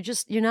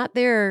 You're not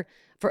there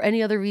for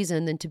any other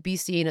reason than to be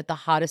seen at the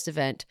hottest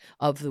event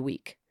of the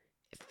week.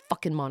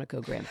 Fucking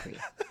Monaco Grand Prix.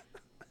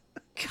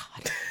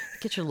 God,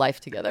 get your life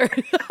together.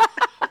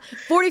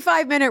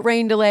 45-minute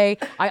rain delay.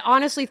 I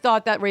honestly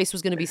thought that race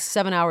was going to be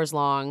 7 hours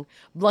long.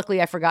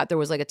 Luckily, I forgot there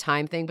was like a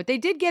time thing, but they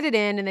did get it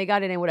in and they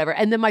got it in, whatever.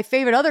 And then my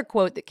favorite other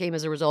quote that came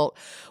as a result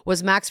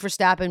was Max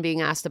Verstappen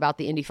being asked about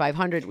the Indy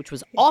 500, which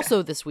was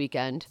also this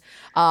weekend,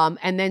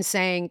 and then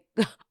saying,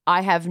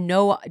 I have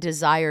no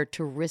desire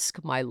to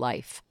risk my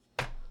life.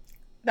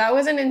 That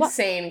was an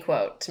insane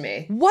quote to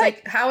me. What?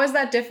 Like, how is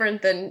that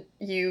different than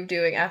you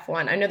doing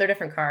F1? I know they're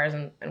different cars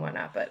and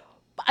whatnot, but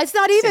it's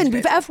not even.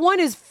 F1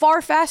 is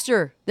far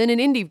faster than an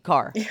Indy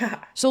car.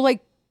 yeah. So, like,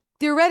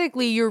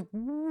 theoretically, you're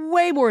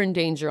way more in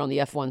danger on the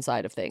F1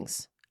 side of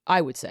things,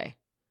 I would say.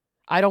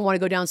 I don't want to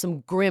go down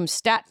some grim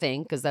stat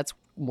thing because that's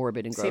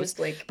morbid and gross. Seems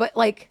bleak. But,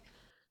 like,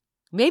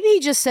 maybe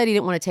he just said he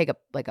didn't want to take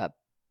a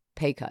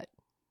pay cut.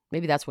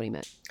 Maybe that's what he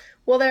meant.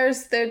 Well,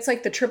 there's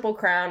like the triple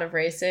crown of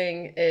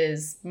racing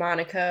is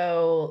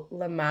Monaco,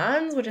 Le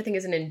Mans, which I think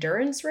is an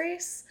endurance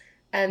race,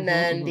 and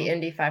then the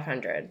Indy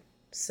 500.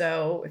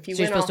 So if you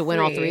you're supposed to win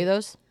all three of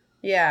those?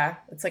 Yeah,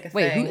 it's like a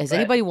Wait, thing. has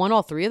anybody won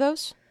all three of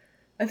those?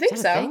 I think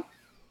Is that a so. thing?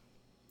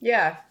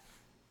 Yeah.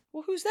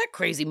 Well, who's that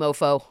crazy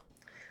mofo?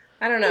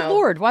 I don't know. Good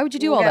Lord, why would you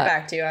do We'll all get that?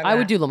 back to you on I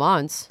would that. do Le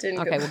Mans. Didn't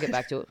go Okay, we'll back. get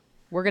back to it.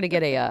 We're gonna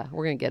get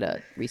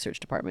a research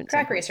department.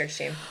 Crack research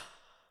team.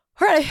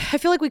 All right, I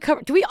feel like we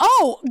covered.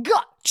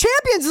 God,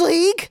 Champions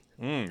League.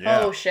 Yeah.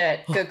 Oh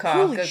shit! Good call.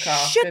 Holy Good call.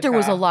 shit, Good there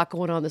was a call. lot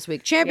going on this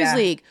week. Champions Yeah.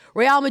 League,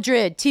 Real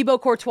Madrid,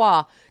 Thibaut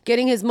Courtois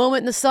getting his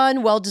moment in the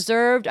sun, well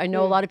deserved. I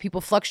know a lot of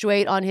people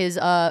fluctuate on his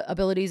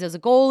abilities as a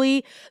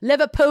goalie.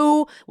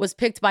 Liverpool was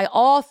picked by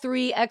all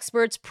three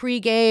experts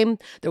pre-game.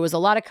 There was a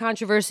lot of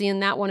controversy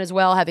in that one as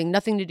well, having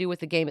nothing to do with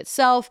the game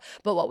itself,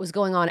 but what was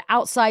going on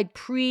outside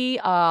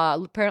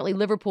apparently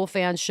Liverpool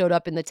fans showed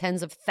up in the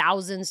tens of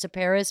thousands to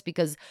Paris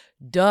because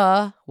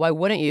duh, why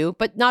wouldn't you?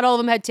 But not all of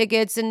them had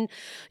tickets and,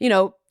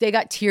 they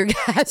got tear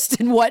gassed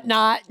and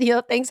whatnot.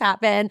 Things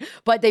happen,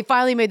 but they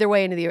finally made their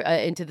way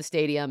into the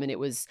stadium, and it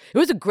was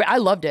a great. I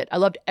loved it. I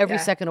loved every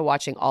second of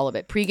watching all of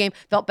it. Pre-game,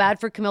 felt bad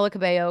for Camila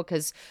Cabello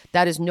because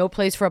that is no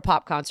place for a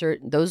pop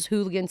concert. Those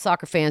hooligan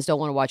soccer fans don't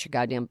want to watch your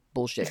goddamn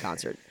bullshit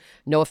concert.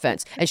 No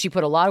offense. And she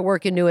put a lot of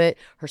work into it.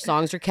 Her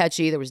songs are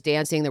catchy. There was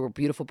dancing. There were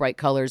beautiful, bright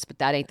colors, but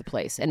that ain't the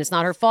place. And it's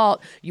not her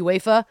fault.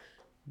 UEFA,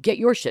 get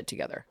your shit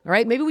together. All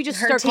right. Maybe we just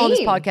start calling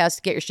this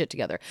podcast Get Your Shit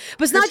Together.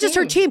 But it's not just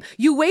her team.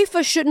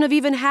 UEFA shouldn't have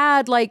even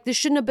had, this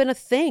shouldn't have been a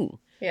thing.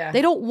 Yeah.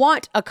 They don't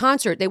want a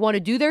concert. They want to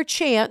do their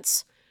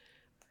chants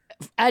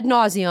ad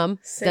nauseum.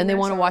 Then they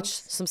want to watch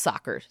some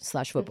soccer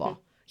 / football.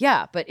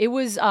 Yeah, but it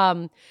was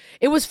fun.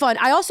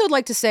 I also would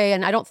like to say,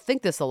 and I don't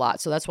think this a lot,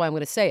 so that's why I'm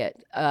going to say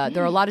it.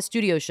 There are a lot of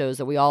studio shows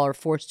that we all are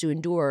forced to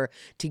endure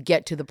to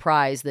get to the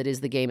prize that is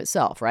the game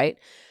itself, right?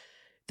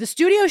 The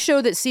studio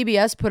show that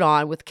CBS put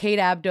on with Kate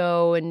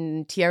Abdo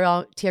and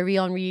Thierry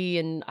Henry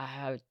and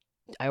I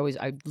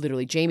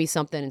literally Jamie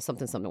something and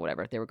something,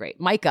 whatever. They were great.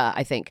 Micah,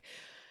 I think,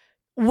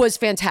 was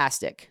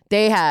fantastic.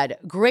 They had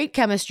great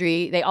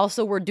chemistry. They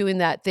also were doing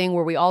that thing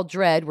where we all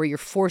dread, where you're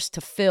forced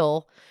to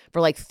fill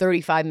for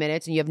 35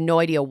 minutes and you have no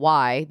idea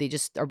why. They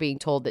just are being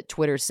told that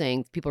Twitter's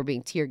saying people are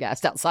being tear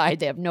gassed outside.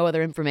 They have no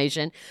other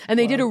information. And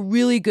they did a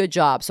really good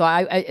job. So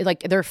I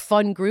they're a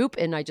fun group,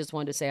 and I just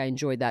wanted to say I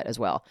enjoyed that as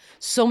well.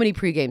 So many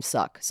pre-games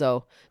suck.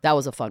 So that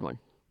was a fun one.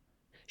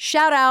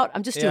 Shout out.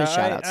 I'm just doing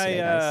shout outs today,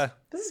 guys.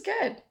 This is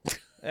good.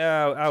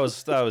 Yeah, I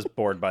was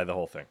bored by the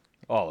whole thing.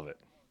 All of it.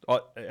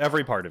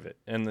 Every part of it,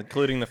 and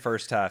including the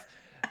first half.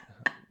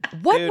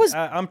 What Dude, was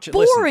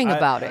boring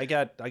about it?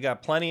 I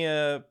got plenty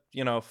of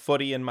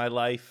footy in my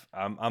life.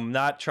 I'm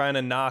not trying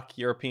to knock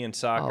European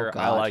soccer. Oh,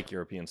 I God. like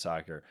European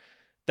soccer.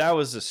 That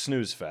was a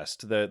snooze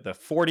fest. The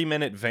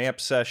 40-minute vamp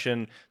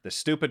session, the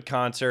stupid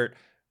concert,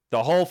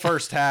 the whole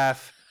first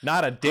half.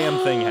 Not a damn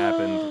thing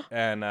happened.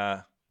 And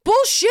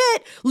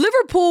bullshit.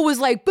 Liverpool was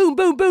like boom,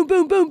 boom, boom,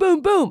 boom, boom,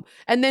 boom, boom,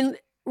 and then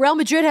Real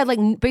Madrid had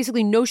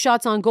basically no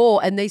shots on goal,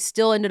 and they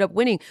still ended up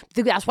winning.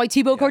 That's why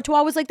Thibaut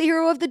Courtois was the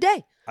hero of the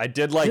day. I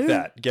did like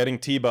that. Getting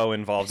Tebow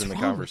involved in the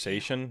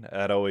conversation,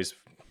 that always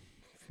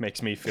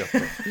makes me feel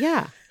good.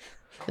 Yeah,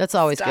 that's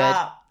always good.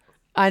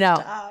 I know.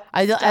 Stop.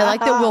 I like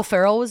that Will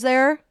Ferrell was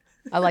there.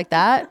 I like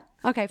that.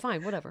 Okay,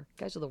 fine, whatever.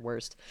 You guys are the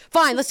worst.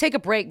 Fine, let's take a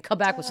break and come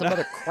back with some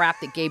other crap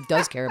that Gabe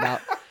does care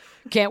about.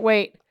 Can't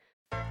wait.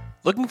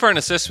 Looking for an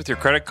assist with your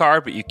credit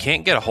card, but you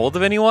can't get a hold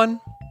of anyone?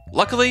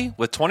 Luckily,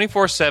 with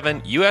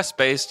 24/7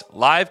 US-based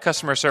live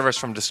customer service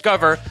from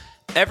Discover,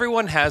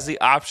 everyone has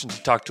the option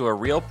to talk to a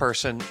real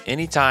person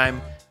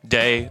anytime,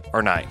 day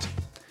or night.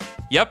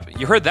 Yep,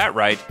 you heard that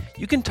right.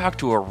 You can talk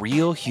to a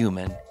real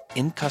human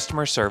in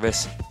customer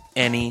service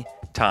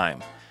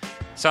anytime.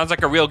 Sounds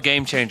like a real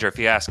game changer if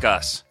you ask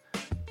us.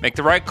 Make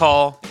the right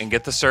call and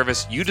get the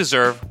service you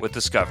deserve with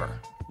Discover.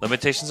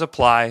 Limitations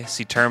apply.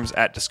 See terms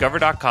at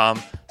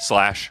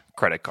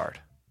discover.com/creditcard.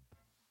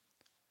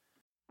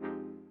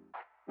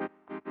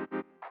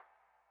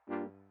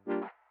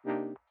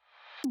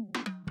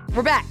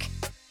 We're back.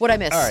 What'd I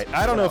miss? All right.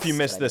 I don't know if you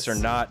missed this or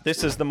not.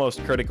 This is the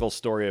most critical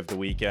story of the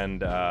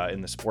weekend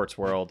in the sports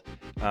world.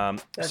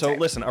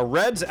 Listen, a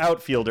Reds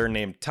outfielder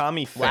named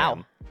Tommy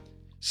Pham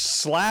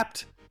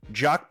slapped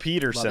Jock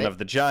Peterson of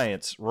the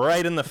Giants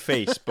right in the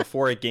face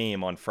before a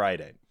game on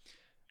Friday.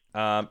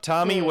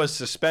 Tommy was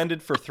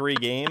suspended for 3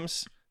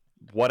 games.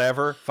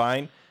 Whatever,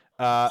 fine.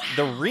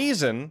 The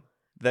reason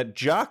that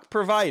Jock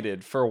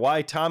provided for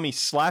why Tommy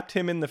slapped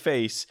him in the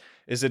face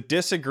is a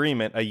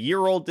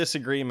year-old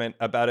disagreement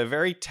about a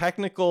very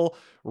technical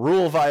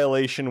rule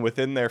violation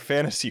within their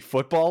fantasy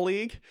football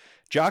league.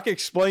 Jock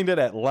explained it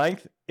at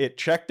length. It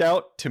checked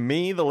out to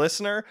me, the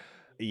listener.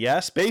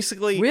 Yes,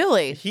 basically,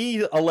 really,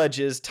 he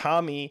alleges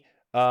Tommy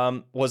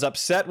was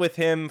upset with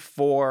him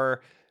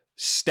for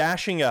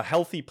stashing a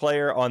healthy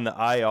player on the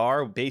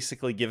IR,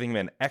 basically giving him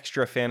an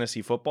extra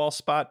fantasy football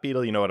spot.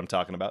 Beetle, you know what I'm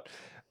talking about.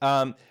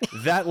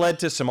 That led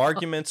to some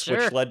arguments, Sure.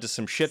 which led to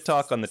some shit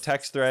talk on the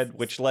text thread,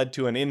 which led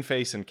to an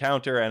in-face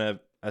encounter and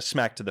a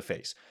smack to the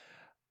face.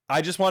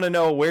 I just want to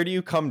know, where do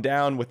you come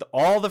down with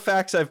all the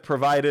facts I've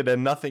provided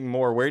and nothing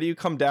more? Where do you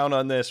come down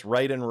on this,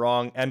 right and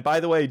wrong? And by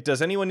the way,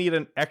 does anyone need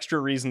an extra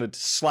reason to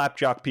slap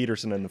Jock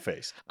Peterson in the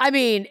face? I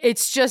mean,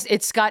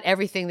 it's got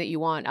everything that you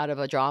want out of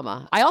a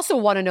drama. I also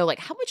want to know, like,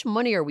 how much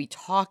money are we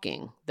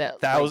talking?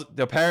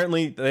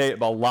 Apparently, they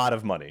have a lot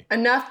of money.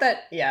 Enough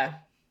that, yeah.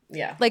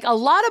 Like a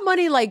lot of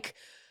money, like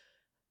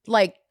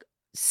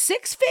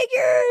 6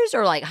 figures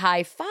or like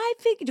high 5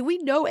 figures. Do we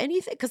know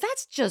anything? Because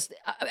that's just,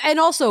 and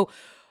also,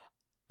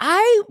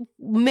 I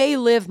may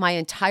live my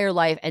entire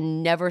life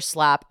and never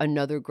slap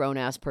another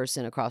grown-ass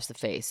person across the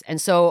face. And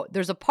so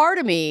there's a part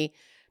of me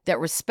that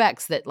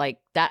respects that, like,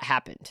 that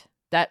happened.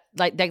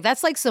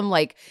 That's like some,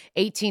 like,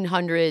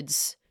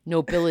 1800s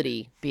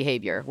nobility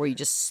behavior where you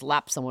just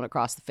slap someone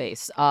across the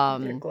face. A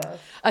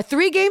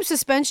 3-game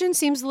suspension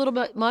seems a little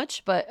bit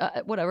much,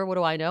 but whatever. What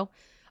do I know?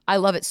 I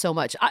love it so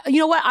much. You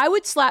know what? I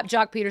would slap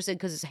Jock Peterson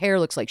because his hair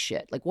looks like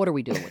shit. Like, what are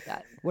we doing with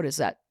that? What is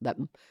that? That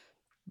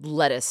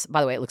lettuce.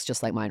 By the way, it looks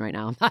just like mine right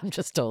now. I'm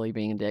just totally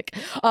being a dick.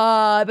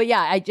 But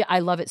yeah, I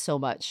love it so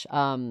much.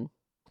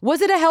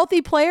 Was it a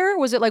healthy player?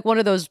 Was it like one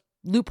of those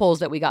loopholes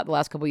that we got the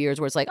last couple of years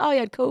where it's like, oh, he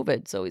had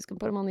COVID, so he's going to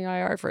put him on the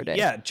IR for a day?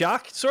 Yeah,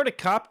 Jock sort of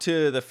copped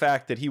to the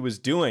fact that he was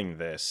doing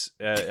this.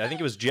 I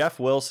think it was Jeff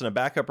Wilson, a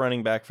backup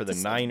running back for the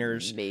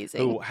Niners,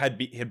 who had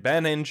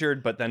been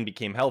injured but then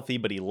became healthy,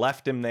 but he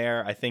left him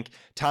there. I think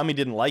Tommy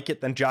didn't like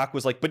it. Then Jock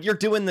was like, but you're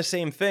doing the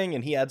same thing,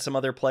 and he had some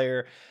other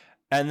player.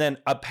 And then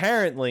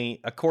apparently,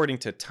 according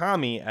to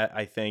Tommy,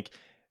 I think,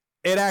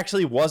 it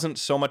actually wasn't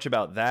so much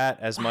about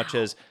that as much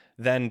as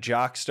then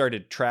Jock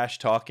started trash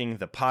talking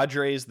the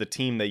Padres, the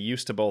team they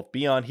used to both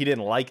be on. He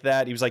didn't like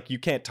that. He was like, you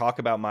can't talk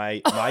about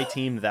my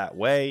team that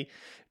way.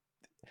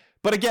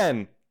 But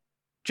again,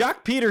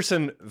 Jock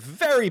Peterson,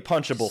 very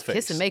punchable face.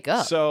 Kiss and make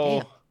up.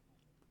 So,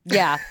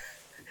 yeah.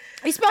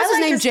 He spells his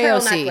name Pearl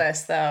J-O-C.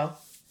 necklace, though.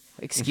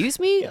 Excuse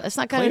me? That's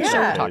not kind of shit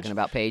we're talking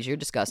about, Paige. You're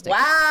disgusting.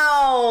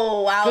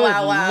 Wow.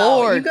 Good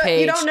Lord,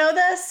 Paige. You don't know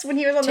this? When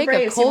he was on the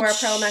Braves, he wore a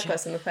pearl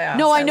necklace in the playoffs.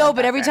 No, I know,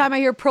 but every time I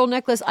hear pearl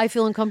necklace, I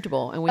feel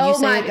uncomfortable. And when you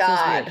say it, it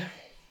feels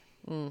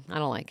weird. I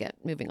don't like it.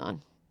 Moving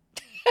on.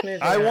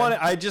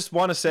 I just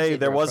want to say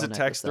there was a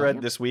text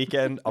thread this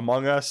weekend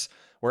among us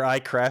where I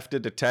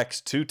crafted a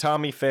text to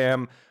Tommy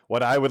Pham,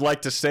 what I would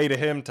like to say to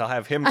him, to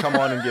have him come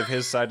on and give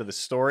his side of the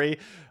story.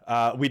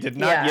 We did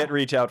not yet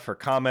reach out for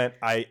comment.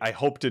 I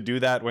hope to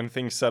do that when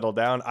things settle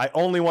down. I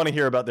only want to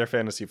hear about their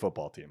fantasy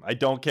football team. I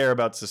don't care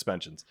about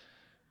suspensions.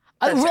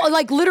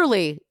 Like,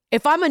 literally,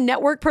 if I'm a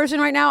network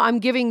person right now, I'm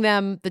giving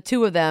them, the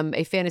two of them,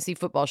 a fantasy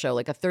football show,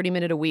 like a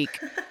 30-minute a week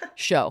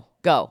show.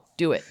 Go.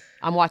 Do it.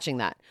 I'm watching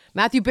that.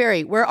 Matthew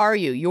Berry, where are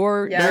you?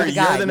 You're the guy.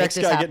 You're the next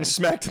guy getting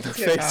smacked in the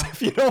face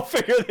if you don't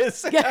figure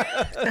this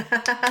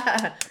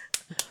out.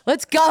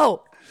 Let's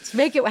go. Let's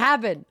make it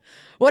happen.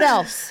 What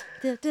else?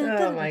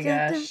 Oh my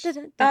gosh.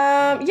 I'm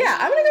gonna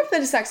go for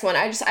the next one.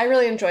 I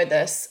really enjoyed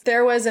this.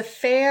 There was a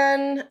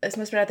fan, this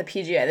must have been at the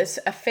PGA,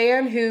 a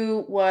fan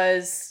who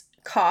was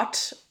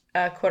caught,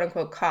 quote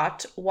unquote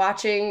caught,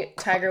 watching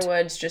Tiger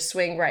Woods just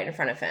swing right in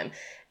front of him.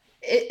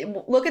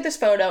 Look at this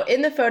photo.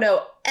 In the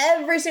photo,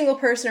 every single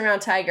person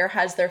around Tiger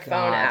has their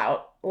phone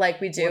out,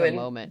 like we do in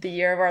the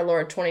year of our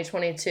Lord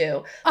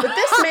 2022. But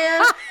this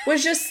man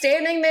was just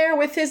standing there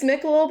with his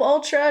Michelob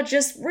Ultra,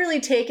 just really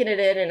taking it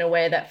in a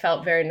way that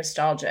felt very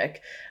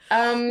nostalgic.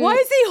 Why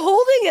is he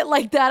holding it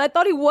like that? I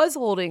thought he was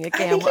holding a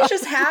camera. I think he's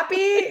just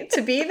happy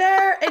to be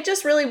there. It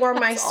just really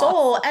warmed my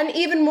soul. Awesome. And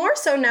even more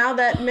so now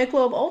that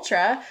Michelob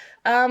Ultra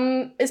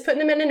is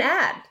putting him in an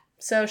ad.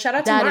 So shout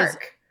out to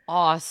Mark.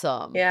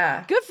 Awesome.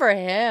 Yeah. Good for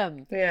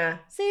him. Yeah.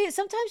 See,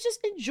 sometimes just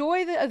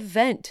enjoy the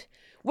event.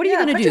 What are you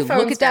going to do?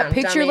 Look at that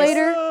picture dummies.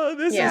 later? Oh,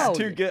 this is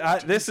too good.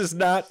 This is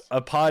not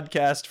a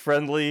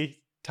podcast-friendly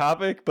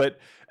topic, but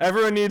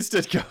everyone needs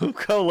to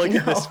go look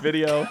at this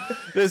video.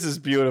 This is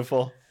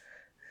beautiful.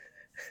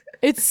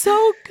 It's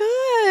so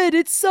good.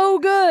 It's so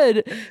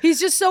good. He's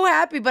just so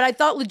happy. But I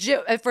thought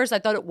legit at first. I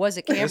thought it was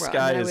a camera. This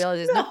guy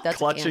is that's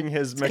clutching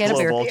his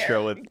Michelob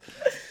Ultra with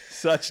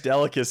such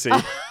delicacy,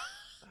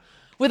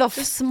 with a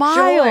smile.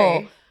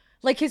 Joy.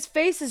 Like his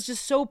face is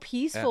just so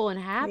peaceful and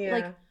happy. Yeah.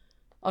 Like,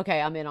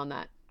 okay, I'm in on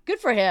that. Good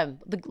for him.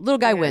 The little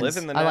guy wins. Live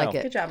in the I like now.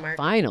 it. Good job, Mark.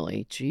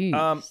 Finally, jeez.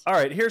 all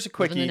right, here's a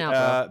quickie,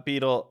 now,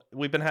 Beetle.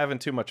 We've been having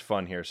too much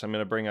fun here, so I'm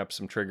going to bring up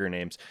some trigger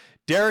names.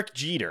 Derek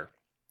Jeter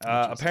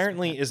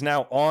apparently is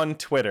now on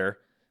Twitter.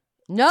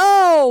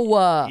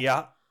 No.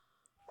 Yeah,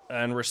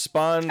 and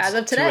responds As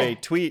of to today. a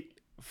tweet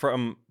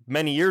from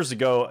many years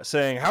ago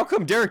saying, "How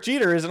come Derek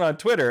Jeter isn't on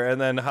Twitter?"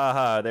 And then,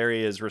 haha, there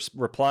he is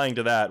replying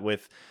to that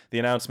with the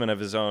announcement of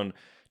his own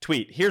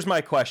tweet. Here's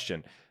my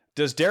question.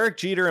 Does Derek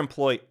Jeter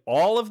employ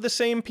all of the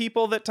same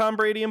people that Tom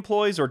Brady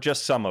employs, or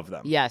just some of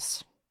them?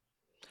 Yes.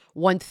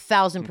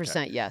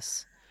 1,000%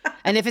 yes.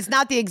 And if it's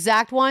not the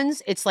exact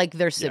ones, it's like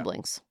their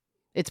siblings.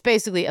 It's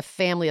basically a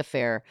family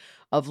affair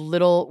of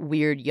little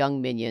weird young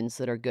minions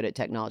that are good at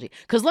technology.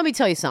 Because let me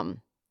tell you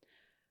something.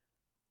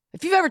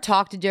 If you've ever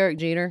talked to Derek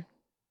Jeter,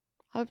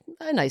 a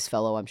nice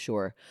fellow, I'm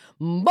sure.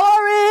 Boring!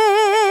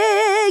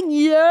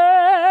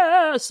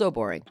 Yeah! So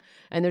boring.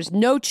 And there's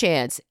no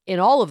chance in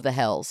all of the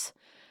hells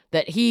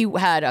that he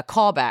had a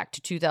callback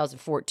to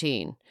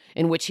 2014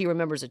 in which he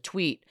remembers a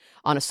tweet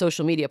on a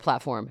social media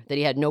platform that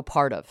he had no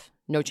part of.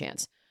 No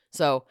chance.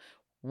 So,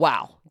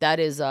 wow. That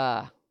is,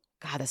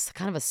 that's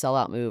kind of a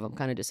sellout move. I'm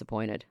kind of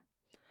disappointed.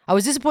 I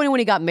was disappointed when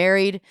he got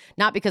married,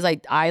 not because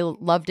I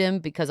loved him,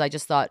 because I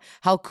just thought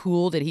how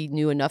cool that he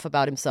knew enough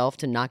about himself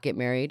to not get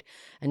married.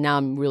 And now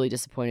I'm really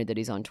disappointed that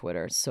he's on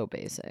Twitter. It's so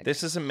basic.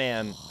 This is a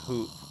man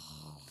who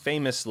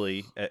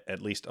famously,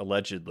 at least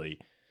allegedly,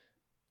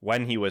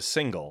 when he was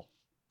single,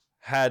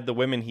 had the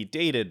women he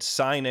dated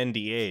sign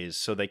NDAs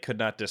so they could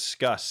not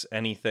discuss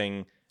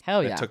anything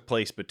that took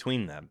place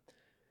between them.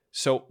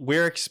 So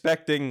we're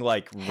expecting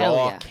like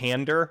raw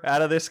candor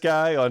out of this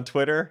guy on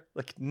Twitter.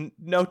 Like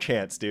no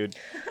chance, dude.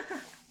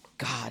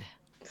 God.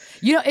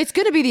 You know, it's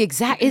going to be the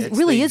exact, it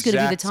really is going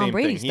to be the Tom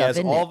Brady stuff, He has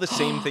isn't all it? the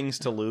same things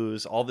to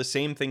lose, all the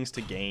same things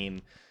to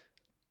gain.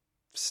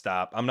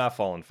 Stop. I'm not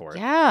falling for it.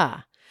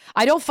 Yeah.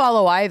 I don't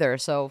follow either,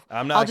 so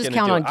I'll just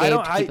count on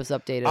Gabe to keep us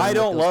updated. I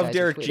don't love guys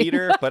Derek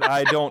Jeter, but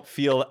I don't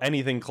feel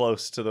anything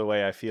close to the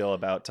way I feel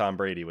about Tom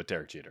Brady with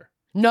Derek Jeter.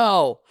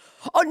 No.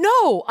 Oh,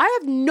 no. I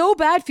have no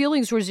bad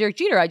feelings towards Derek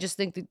Jeter. I just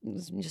think that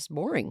it's just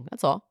boring.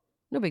 That's all.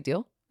 No big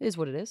deal. It is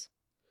what it is.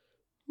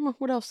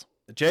 What else?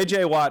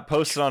 JJ Watt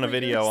posted on a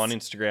video on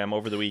Instagram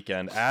over the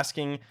weekend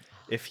asking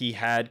if he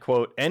had,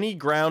 quote, any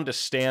ground to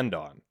stand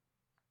on.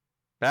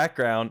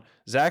 Background,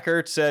 Zach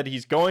Ertz said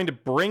he's going to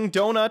bring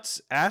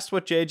donuts, asked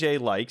what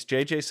JJ likes.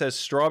 JJ says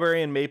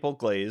strawberry and maple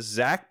glaze.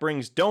 Zach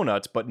brings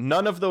donuts, but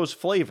none of those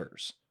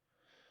flavors.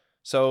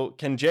 So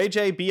can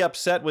JJ be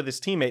upset with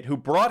his teammate who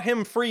brought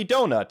him free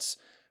donuts,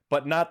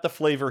 but not the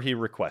flavor he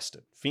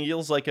requested?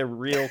 Feels like a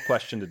real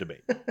question to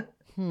debate.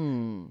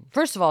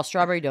 First of all,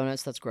 strawberry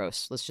donuts, that's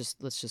gross. Let's just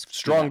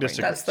Strong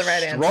disagree. That's the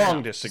right answer.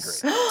 Strong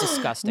disagree.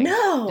 Disgusting.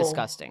 No.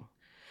 Disgusting.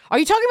 Are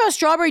you talking about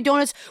strawberry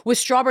donuts with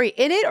strawberry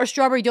in it, or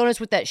strawberry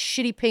donuts with that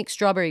shitty pink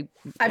strawberry?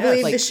 I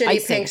believe like, the shitty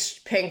icing?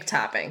 pink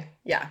topping.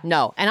 Yeah.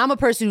 No, and I'm a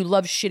person who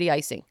loves shitty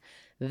icing.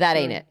 That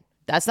ain't it.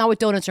 That's not what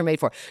donuts are made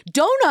for.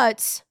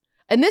 Donuts,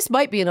 and this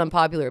might be an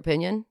unpopular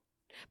opinion,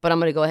 but I'm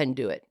going to go ahead and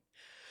do it.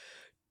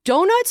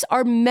 Donuts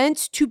are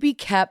meant to be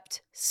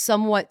kept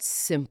somewhat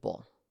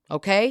simple,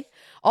 okay?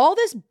 All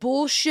this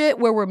bullshit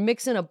where we're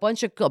mixing a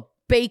bunch of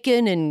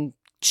bacon and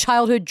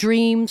childhood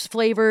dreams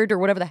flavored or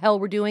whatever the hell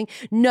we're doing.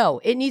 No,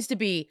 it needs to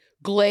be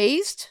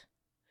glazed,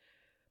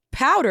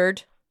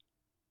 powdered,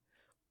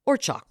 or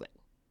chocolate.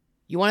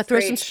 You want to throw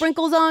some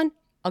sprinkles on?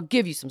 I'll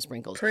give you some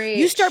sprinkles. Preach.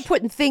 You start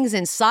putting things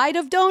inside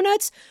of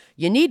donuts,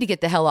 you need to get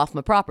the hell off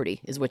my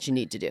property is what you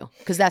need to do,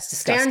 because that's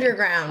disgusting. Stand your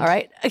ground. All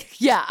right?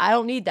 Yeah, I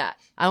don't need that.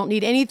 I don't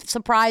need any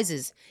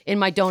surprises in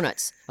my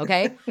donuts,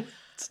 okay?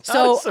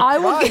 So I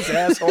will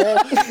asshole.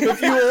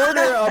 If you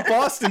order a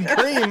Boston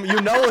cream,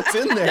 you know what's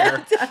in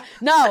there.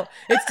 No,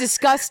 it's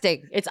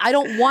disgusting. I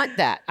don't want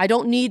that. I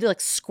don't need like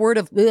squirt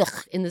of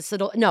ugh in this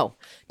little. No,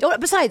 don't.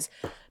 Besides,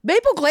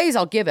 maple glaze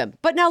I'll give him.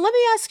 But now let me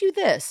ask you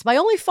this. My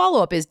only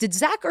follow up is: did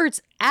Zach Ertz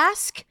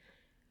ask?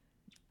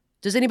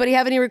 Does anybody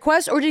have any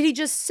requests, or did he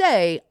just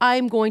say,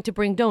 "I'm going to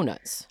bring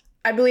donuts"?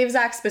 I believe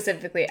Zach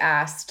specifically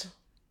asked,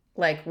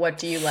 like, what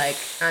do you like?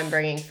 I'm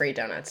bringing free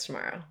donuts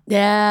tomorrow.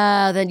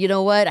 Yeah, then you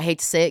know what? I hate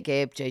to say it,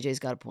 Gabe. JJ's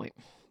got a point.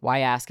 Why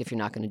ask if you're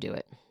not going to do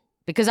it?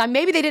 Because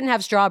maybe they didn't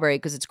have strawberry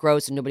because it's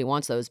gross and nobody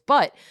wants those.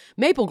 But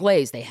maple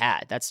glaze they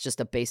had. That's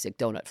just a basic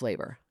donut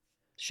flavor.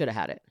 Should have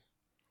had it.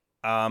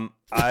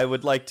 I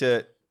would like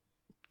to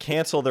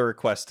cancel the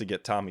request to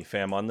get Tommy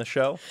Pham on the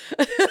show.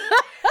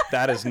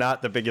 That is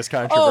not the biggest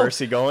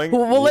controversy going.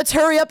 Well, let's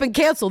hurry up and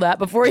cancel that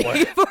before he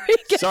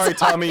gets Sorry, on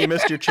Tommy, here. you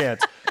missed your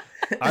chance.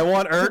 I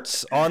want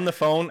Ertz on the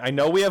phone. I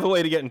know we have a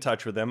way to get in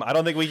touch with him. I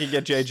don't think we can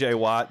get JJ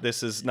Watt.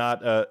 This is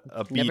not a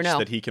beach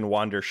that he can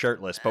wander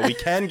shirtless, but we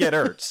can get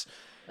Ertz.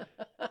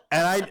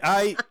 And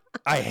I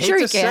hate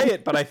to say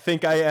it, but I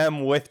think I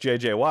am with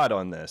JJ Watt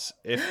on this.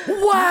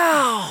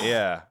 Wow.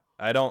 Yeah,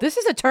 I don't. This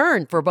is a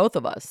turn for both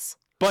of us.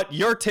 But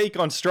your take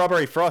on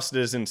strawberry frosted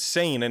is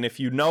insane, and if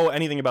you know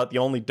anything about the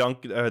only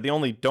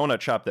donut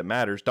shop that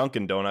matters,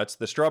 Dunkin' Donuts,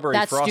 the strawberry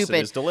frosted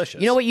is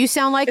delicious. You know what you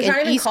sound like? It's not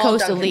even East called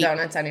Coast Dunkin' elite.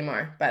 Donuts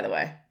anymore, by the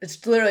way.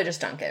 It's literally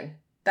just Dunkin'.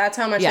 That's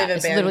how much they've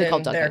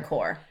abandoned their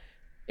core.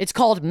 It's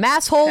called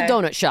Masshole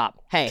Donut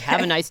Shop. Hey,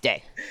 have a nice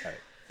day.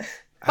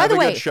 By the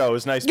way, have a good show. It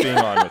was nice being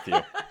on with you.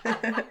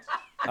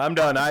 I'm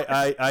done.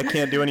 I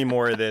can't do any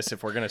more of this.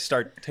 If we're going to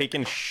start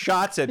taking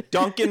shots at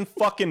Dunkin'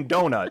 fucking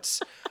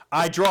Donuts,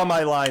 I draw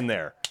my line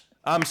there.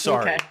 I'm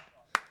sorry. Okay.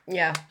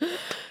 Yeah.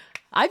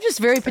 I'm just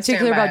very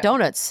particular about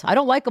donuts. I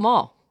don't like them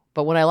all.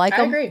 But when I like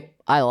them, agree.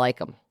 I like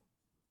them.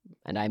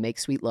 And I make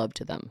sweet love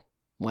to them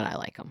when I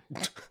like them.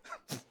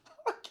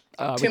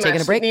 We're taking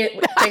a break?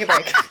 Take a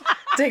break.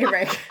 Take a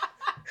break.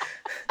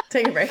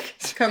 Take a break.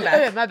 Come back.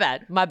 Okay,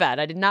 my bad.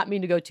 I did not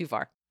mean to go too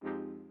far.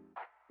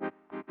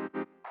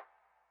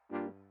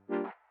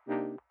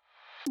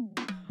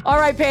 All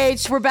right,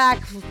 Paige, we're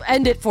back.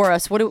 End it for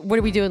us. What are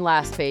we doing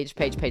last, Paige?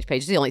 Paige. You're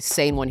the only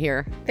sane one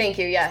here. Thank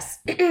you, yes.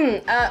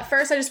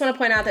 First, I just want to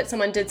point out that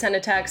someone did send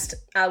a text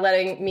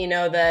letting me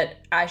know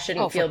that I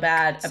shouldn't feel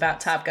bad about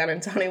Top Gun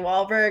and Tony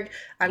Wahlberg.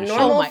 I'm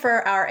normal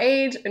for our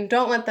age, and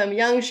don't let them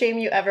young shame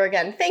you ever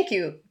again. Thank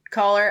you,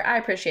 caller. I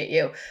appreciate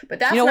you. But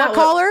that's not what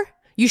caller?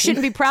 You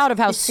shouldn't be proud of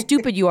how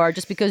stupid you are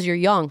just because you're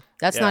young.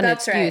 That's not an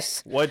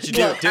excuse. Right. What'd you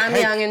do? Look, I'm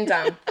young and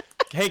dumb.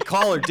 Hey,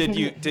 caller,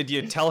 did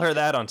you tell her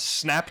that on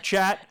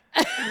Snapchat?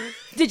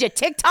 Did you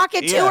TikTok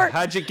it to her?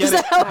 How'd you get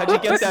it? How'd you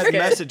get that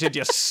message? Did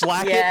you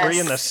Slack it? Were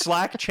you in the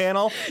Slack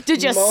channel?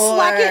 Did you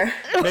Slack it?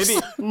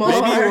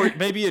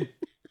 Maybe you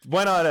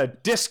went on a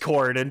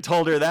Discord and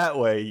told her that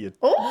way.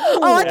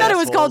 I thought it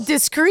was called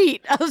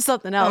discreet. That was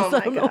something else. Oh I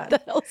don't know what the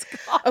hell's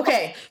called.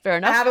 Okay, fair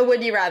enough. I have a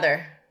would you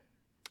rather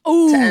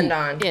to end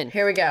on.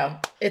 Here we go.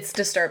 It's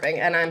disturbing,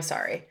 and I'm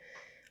sorry.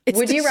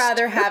 Would you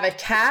rather have a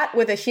cat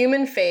with a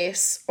human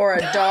face or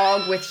a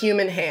dog with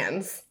human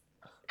hands?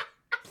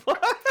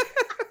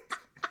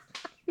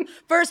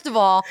 First of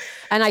all,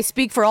 and I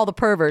speak for all the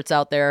perverts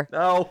out there.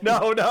 No.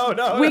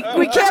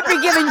 We can't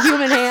be giving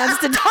human hands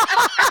to dogs.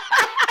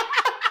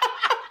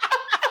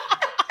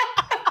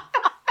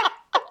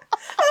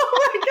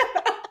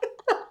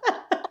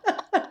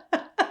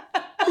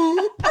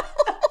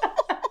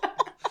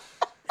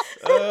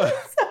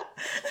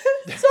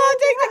 So I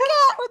take the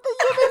cat with the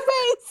human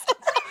face.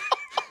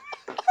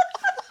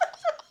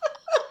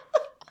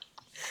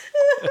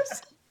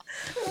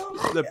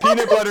 The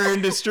peanut butter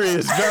industry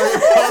is very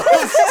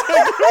opposed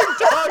to good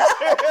dog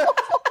hands.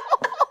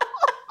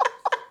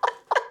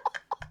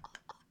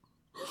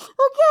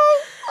 Okay,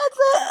 that's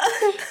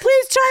it.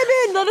 Please chime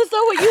in. Let us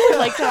know what you would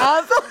like to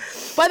have.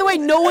 By the way,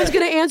 no one's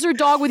going to answer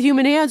dog with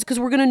human hands because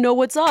we're going to know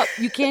what's up.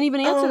 You can't even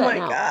answer that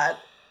now. Oh, my God.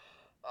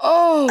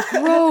 Oh,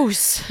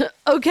 gross.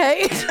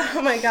 Okay.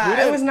 Oh, my God.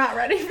 I was not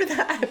ready for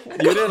that.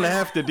 You didn't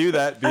have to do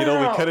that, Beetle.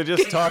 We could have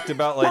just talked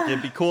about, like,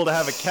 it'd be cool to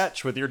have a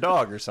catch with your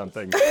dog or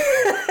something.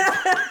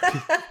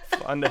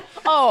 Fun to...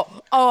 Oh,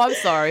 I'm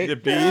sorry.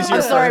 It'd be easier.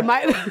 I'm sorry.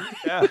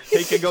 Yeah,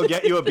 he could go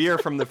get you a beer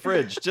from the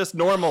fridge. Just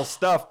normal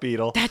stuff,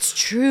 Beetle. That's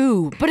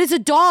true. But it's a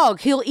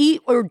dog. He'll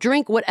eat or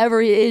drink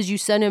whatever it is you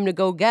send him to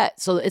go get.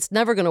 So it's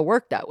never going to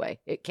work that way.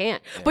 It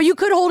can't. Yeah. But you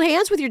could hold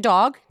hands with your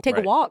dog, take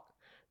a walk.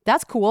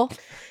 That's cool.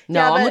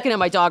 No, I'm looking at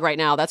my dog right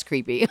now. That's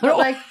creepy. But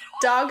like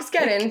dogs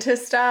get into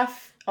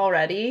stuff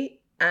already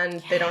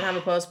and they don't have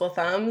opposable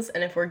thumbs.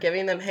 And if we're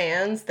giving them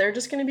hands, they're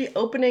just going to be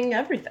opening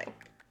everything.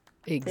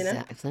 Exactly.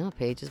 You know? No,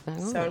 Paige is back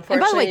on. So and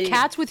by the way,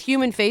 cats with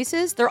human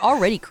faces, they're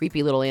already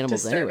creepy little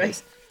animals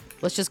anyways.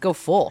 Let's just go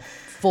full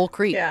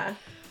creep. Yeah.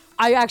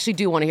 I actually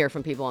do want to hear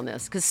from people on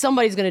this because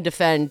somebody's going to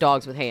defend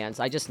dogs with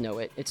hands. I just know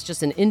it. It's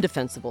just an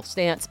indefensible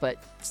stance,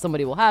 but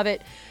somebody will have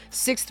it.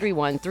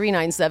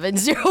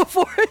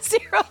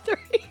 631-397-0403.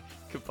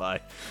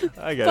 Goodbye.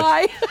 I guess.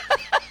 Bye.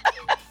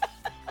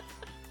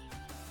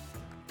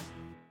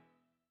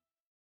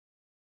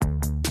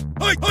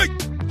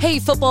 Hey,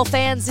 football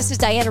fans, this is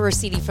Diana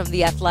Rossini from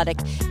The Athletic.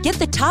 Get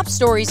the top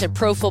stories in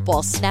pro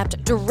football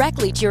snapped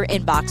directly to your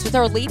inbox with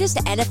our latest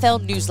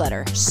NFL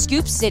newsletter,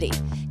 Scoop City.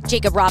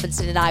 Jacob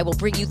Robinson and I will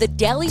bring you the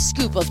daily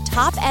scoop of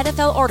top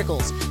NFL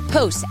articles,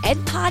 posts, and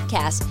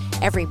podcasts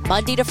every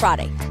Monday to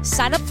Friday.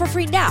 Sign up for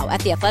free now at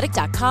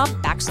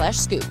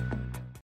theathletic.com/scoop.